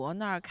省博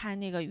那儿看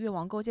那个越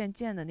王勾践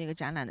剑的那个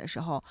展览的时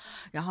候，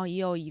然后也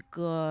有一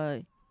个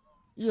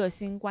热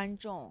心观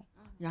众，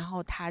然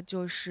后他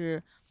就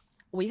是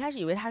我一开始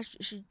以为他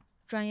是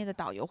专业的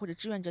导游或者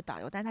志愿者导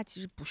游，但他其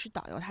实不是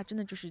导游，他真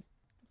的就是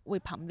为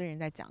旁边的人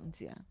在讲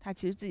解，他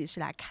其实自己是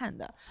来看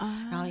的，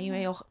然后因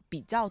为又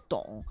比较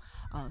懂，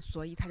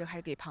所以他就开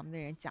始给旁边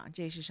的人讲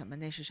这是什么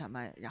那是什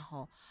么，然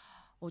后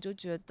我就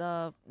觉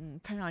得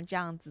碰上这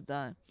样子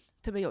的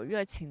特别有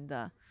热情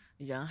的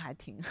人还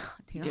挺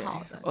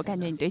好的。我感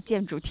觉你对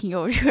建筑挺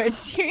有热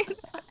情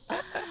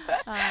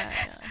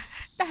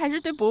但还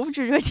是对博物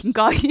志热情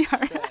高一点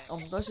儿。我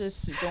们都是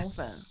死忠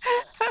粉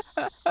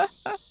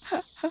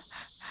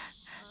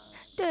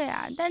对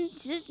啊，但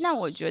其实那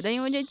我觉得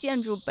因为这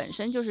建筑本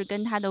身就是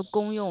跟它的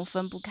功用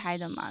分不开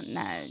的嘛，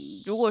那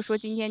如果说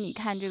今天你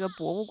看这个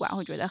博物馆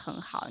会觉得很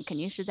好，肯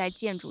定是在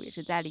建筑也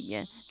是在里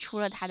面出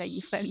了它的一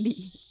份力。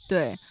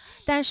对，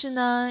但是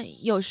呢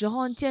有时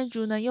候建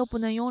筑呢又不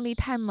能用力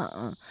太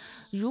猛，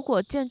如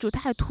果建筑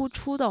太突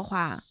出的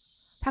话，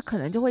它可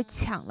能就会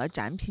抢了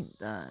展品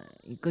的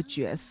一个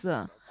角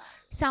色。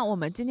像我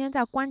们今天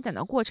在观展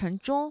的过程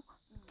中，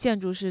建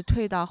筑是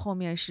退到后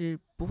面是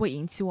不会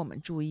引起我们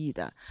注意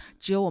的，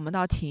只有我们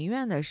到庭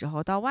院的时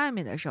候到外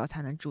面的时候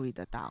才能注意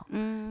得到。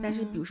但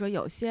是比如说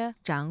有些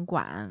展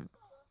馆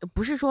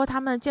不是说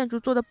他们建筑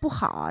做的不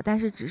好啊，但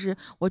是只是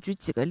我举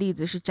几个例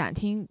子是展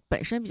厅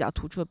本身比较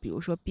突出的，比如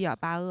说毕尔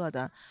巴鄂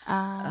的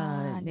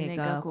那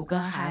个古根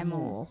海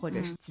姆或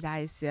者是其他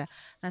一些，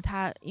那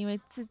它因为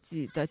自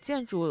己的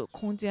建筑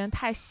空间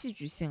太戏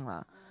剧性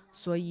了，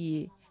所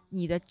以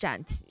你的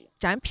展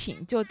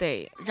品就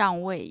得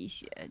让位一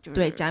些，就是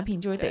对，展品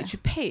就是得去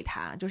配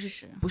它，就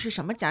是不是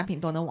什么展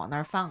品都能往那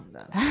儿放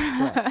的。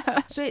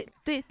对，所以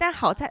对，但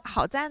好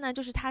在呢，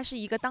就是它是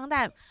一个当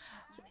代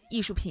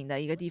艺术品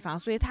的一个地方，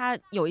所以它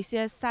有一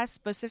些 site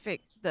specific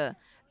的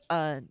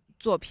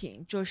作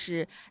品，就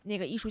是那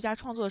个艺术家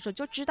创作的时候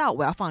就知道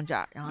我要放这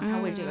儿，然后他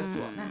为这个做，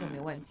那就没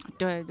问题。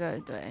对对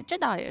对，这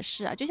倒也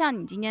是啊。就像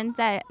你今天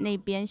在那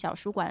边小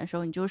书馆的时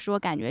候，你就说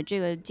感觉这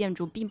个建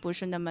筑并不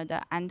是那么的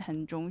安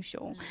藤忠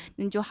雄，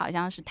那就好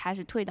像是它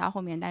是退到后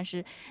面，但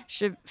是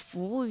是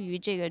服务于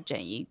这个整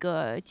一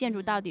个建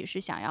筑到底是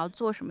想要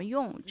做什么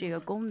用，这个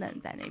功能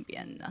在那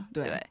边的。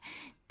对，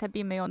它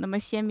并没有那么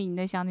鲜明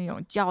的像那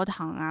种教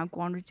堂啊、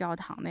光之教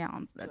堂那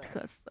样子的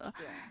特色。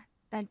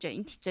但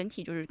整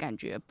体就是感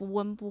觉不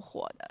温不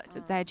火的，就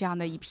在这样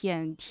的一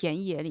片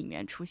田野里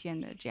面出现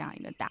的这样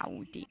一个大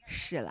屋顶。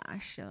是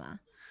啦，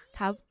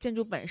它建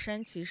筑本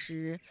身其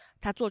实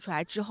它做出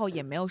来之后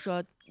也没有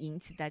说引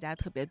起大家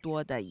特别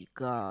多的一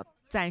个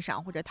赞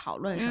赏或者讨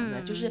论什么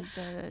的，就是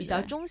比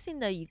较中性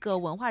的一个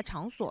文化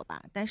场所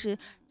吧。但是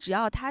只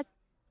要它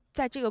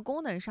在这个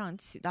功能上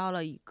起到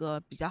了一个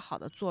比较好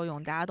的作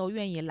用，大家都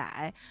愿意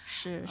来，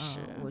是，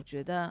我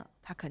觉得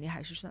它肯定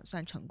还是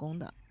算成功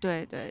的。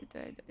对，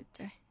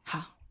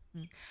好，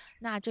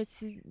那这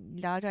期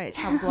聊到这儿也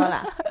差不多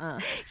了。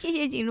谢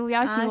谢景路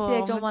邀请我，谢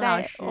谢周末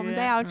老师，我们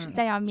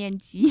再要面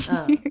基。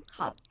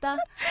好的，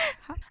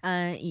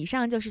以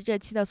上就是这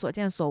期的所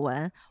见所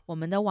闻。我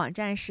们的网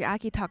站是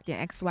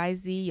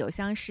architalk.xyz， 邮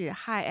箱是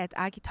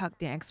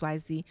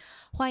hi@architalk.xyz，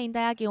 欢迎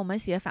大家给我们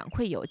写反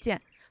馈邮件。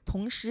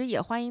同时也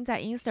欢迎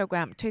在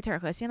Instagram、Twitter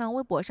和新浪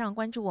微博上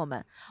关注我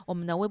们。我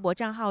们的微博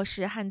账号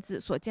是汉字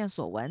所见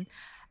所闻，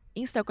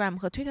 Instagram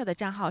和 Twitter 的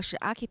账号是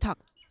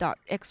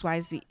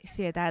architalk.xyz。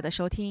 谢谢大家的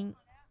收听。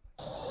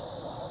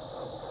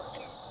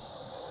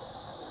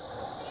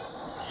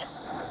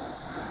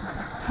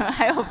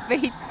还有飞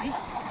机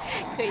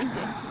可以演，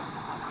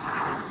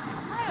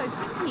还有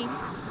蜻蜓。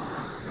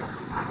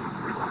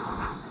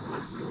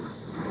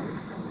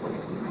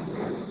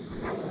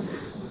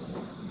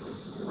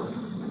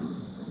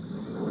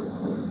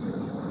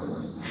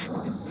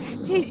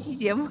这期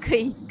节目可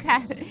以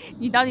看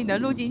你到底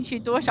能录进去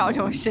多少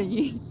种声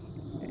音，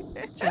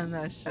真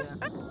的是。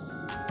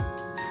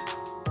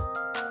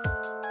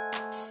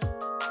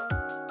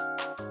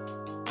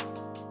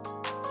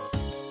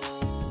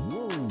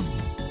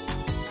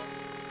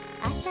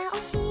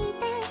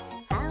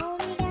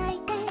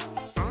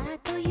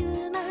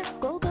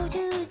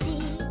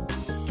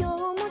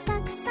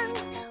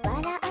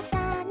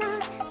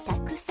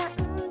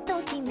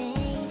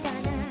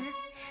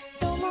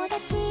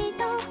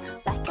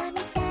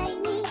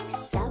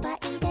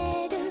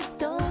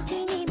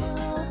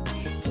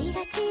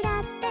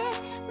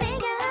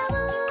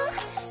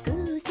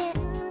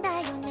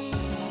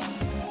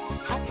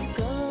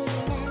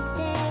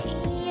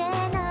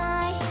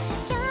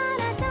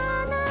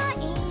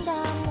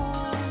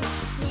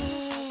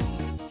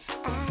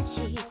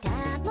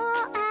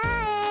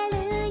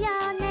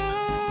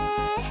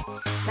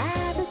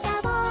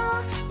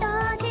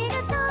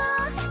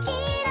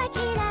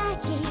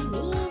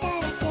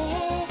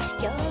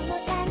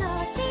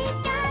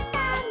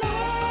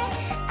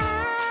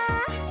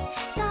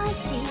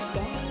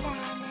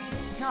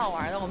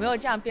我没有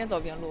这样边走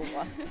边录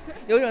过，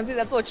有种自己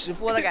在做直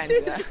播的感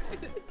觉。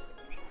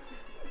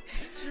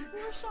直播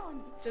少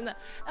女，真的，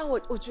哎，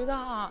我觉得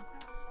啊，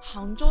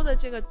杭州的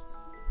这个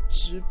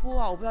直播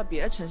啊，我不知道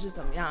别的城市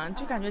怎么样，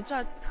就感觉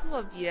这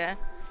特别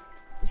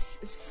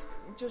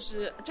就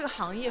是这个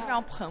行业非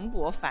常蓬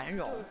勃繁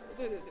荣。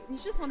对，你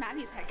是从哪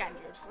里才感觉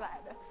出来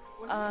的？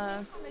我看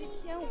了一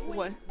篇微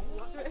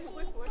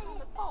博上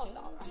的报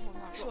道，然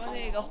后说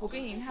那个湖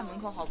滨银泰门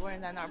口好多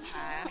人在那儿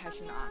排，还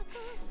是哪儿？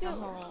然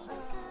后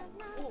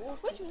我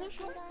会觉得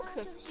说不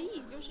可思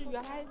议，就是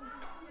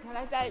原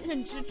来在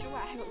认知之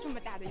外还有这么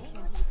大的一片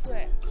地。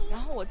对，然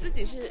后我自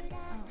己是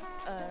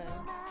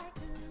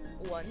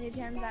我那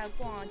天在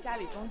逛嘉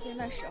里中心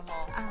的时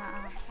候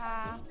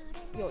他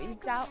有一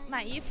家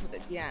卖衣服的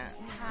店，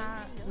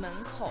他门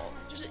口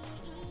就是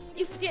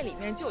衣服店里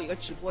面就有一个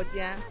直播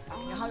间，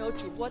然后有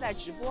主播在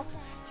直播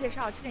介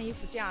绍这件衣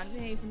服这样，那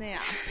件衣服那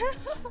样，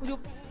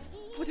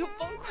我就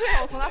崩溃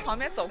了。我从他旁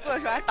边走过的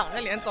时候还挡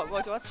着脸走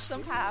过去，我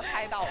生怕他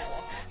拍到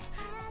我。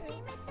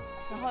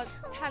然后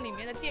他里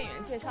面的店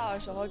员介绍的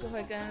时候就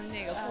会跟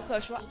那个顾客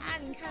说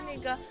你看那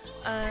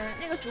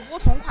个主播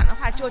同款的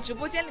话只有直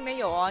播间里面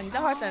有哦，你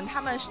待会儿等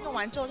他们弄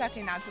完之后再可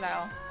以拿出来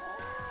哦。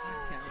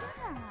天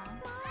哪！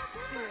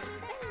对，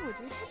但是我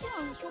觉得他这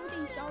样说不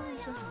定销路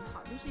是很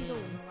好，就是一个我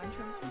们完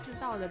全不知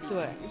道的领域。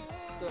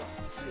对，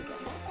是的。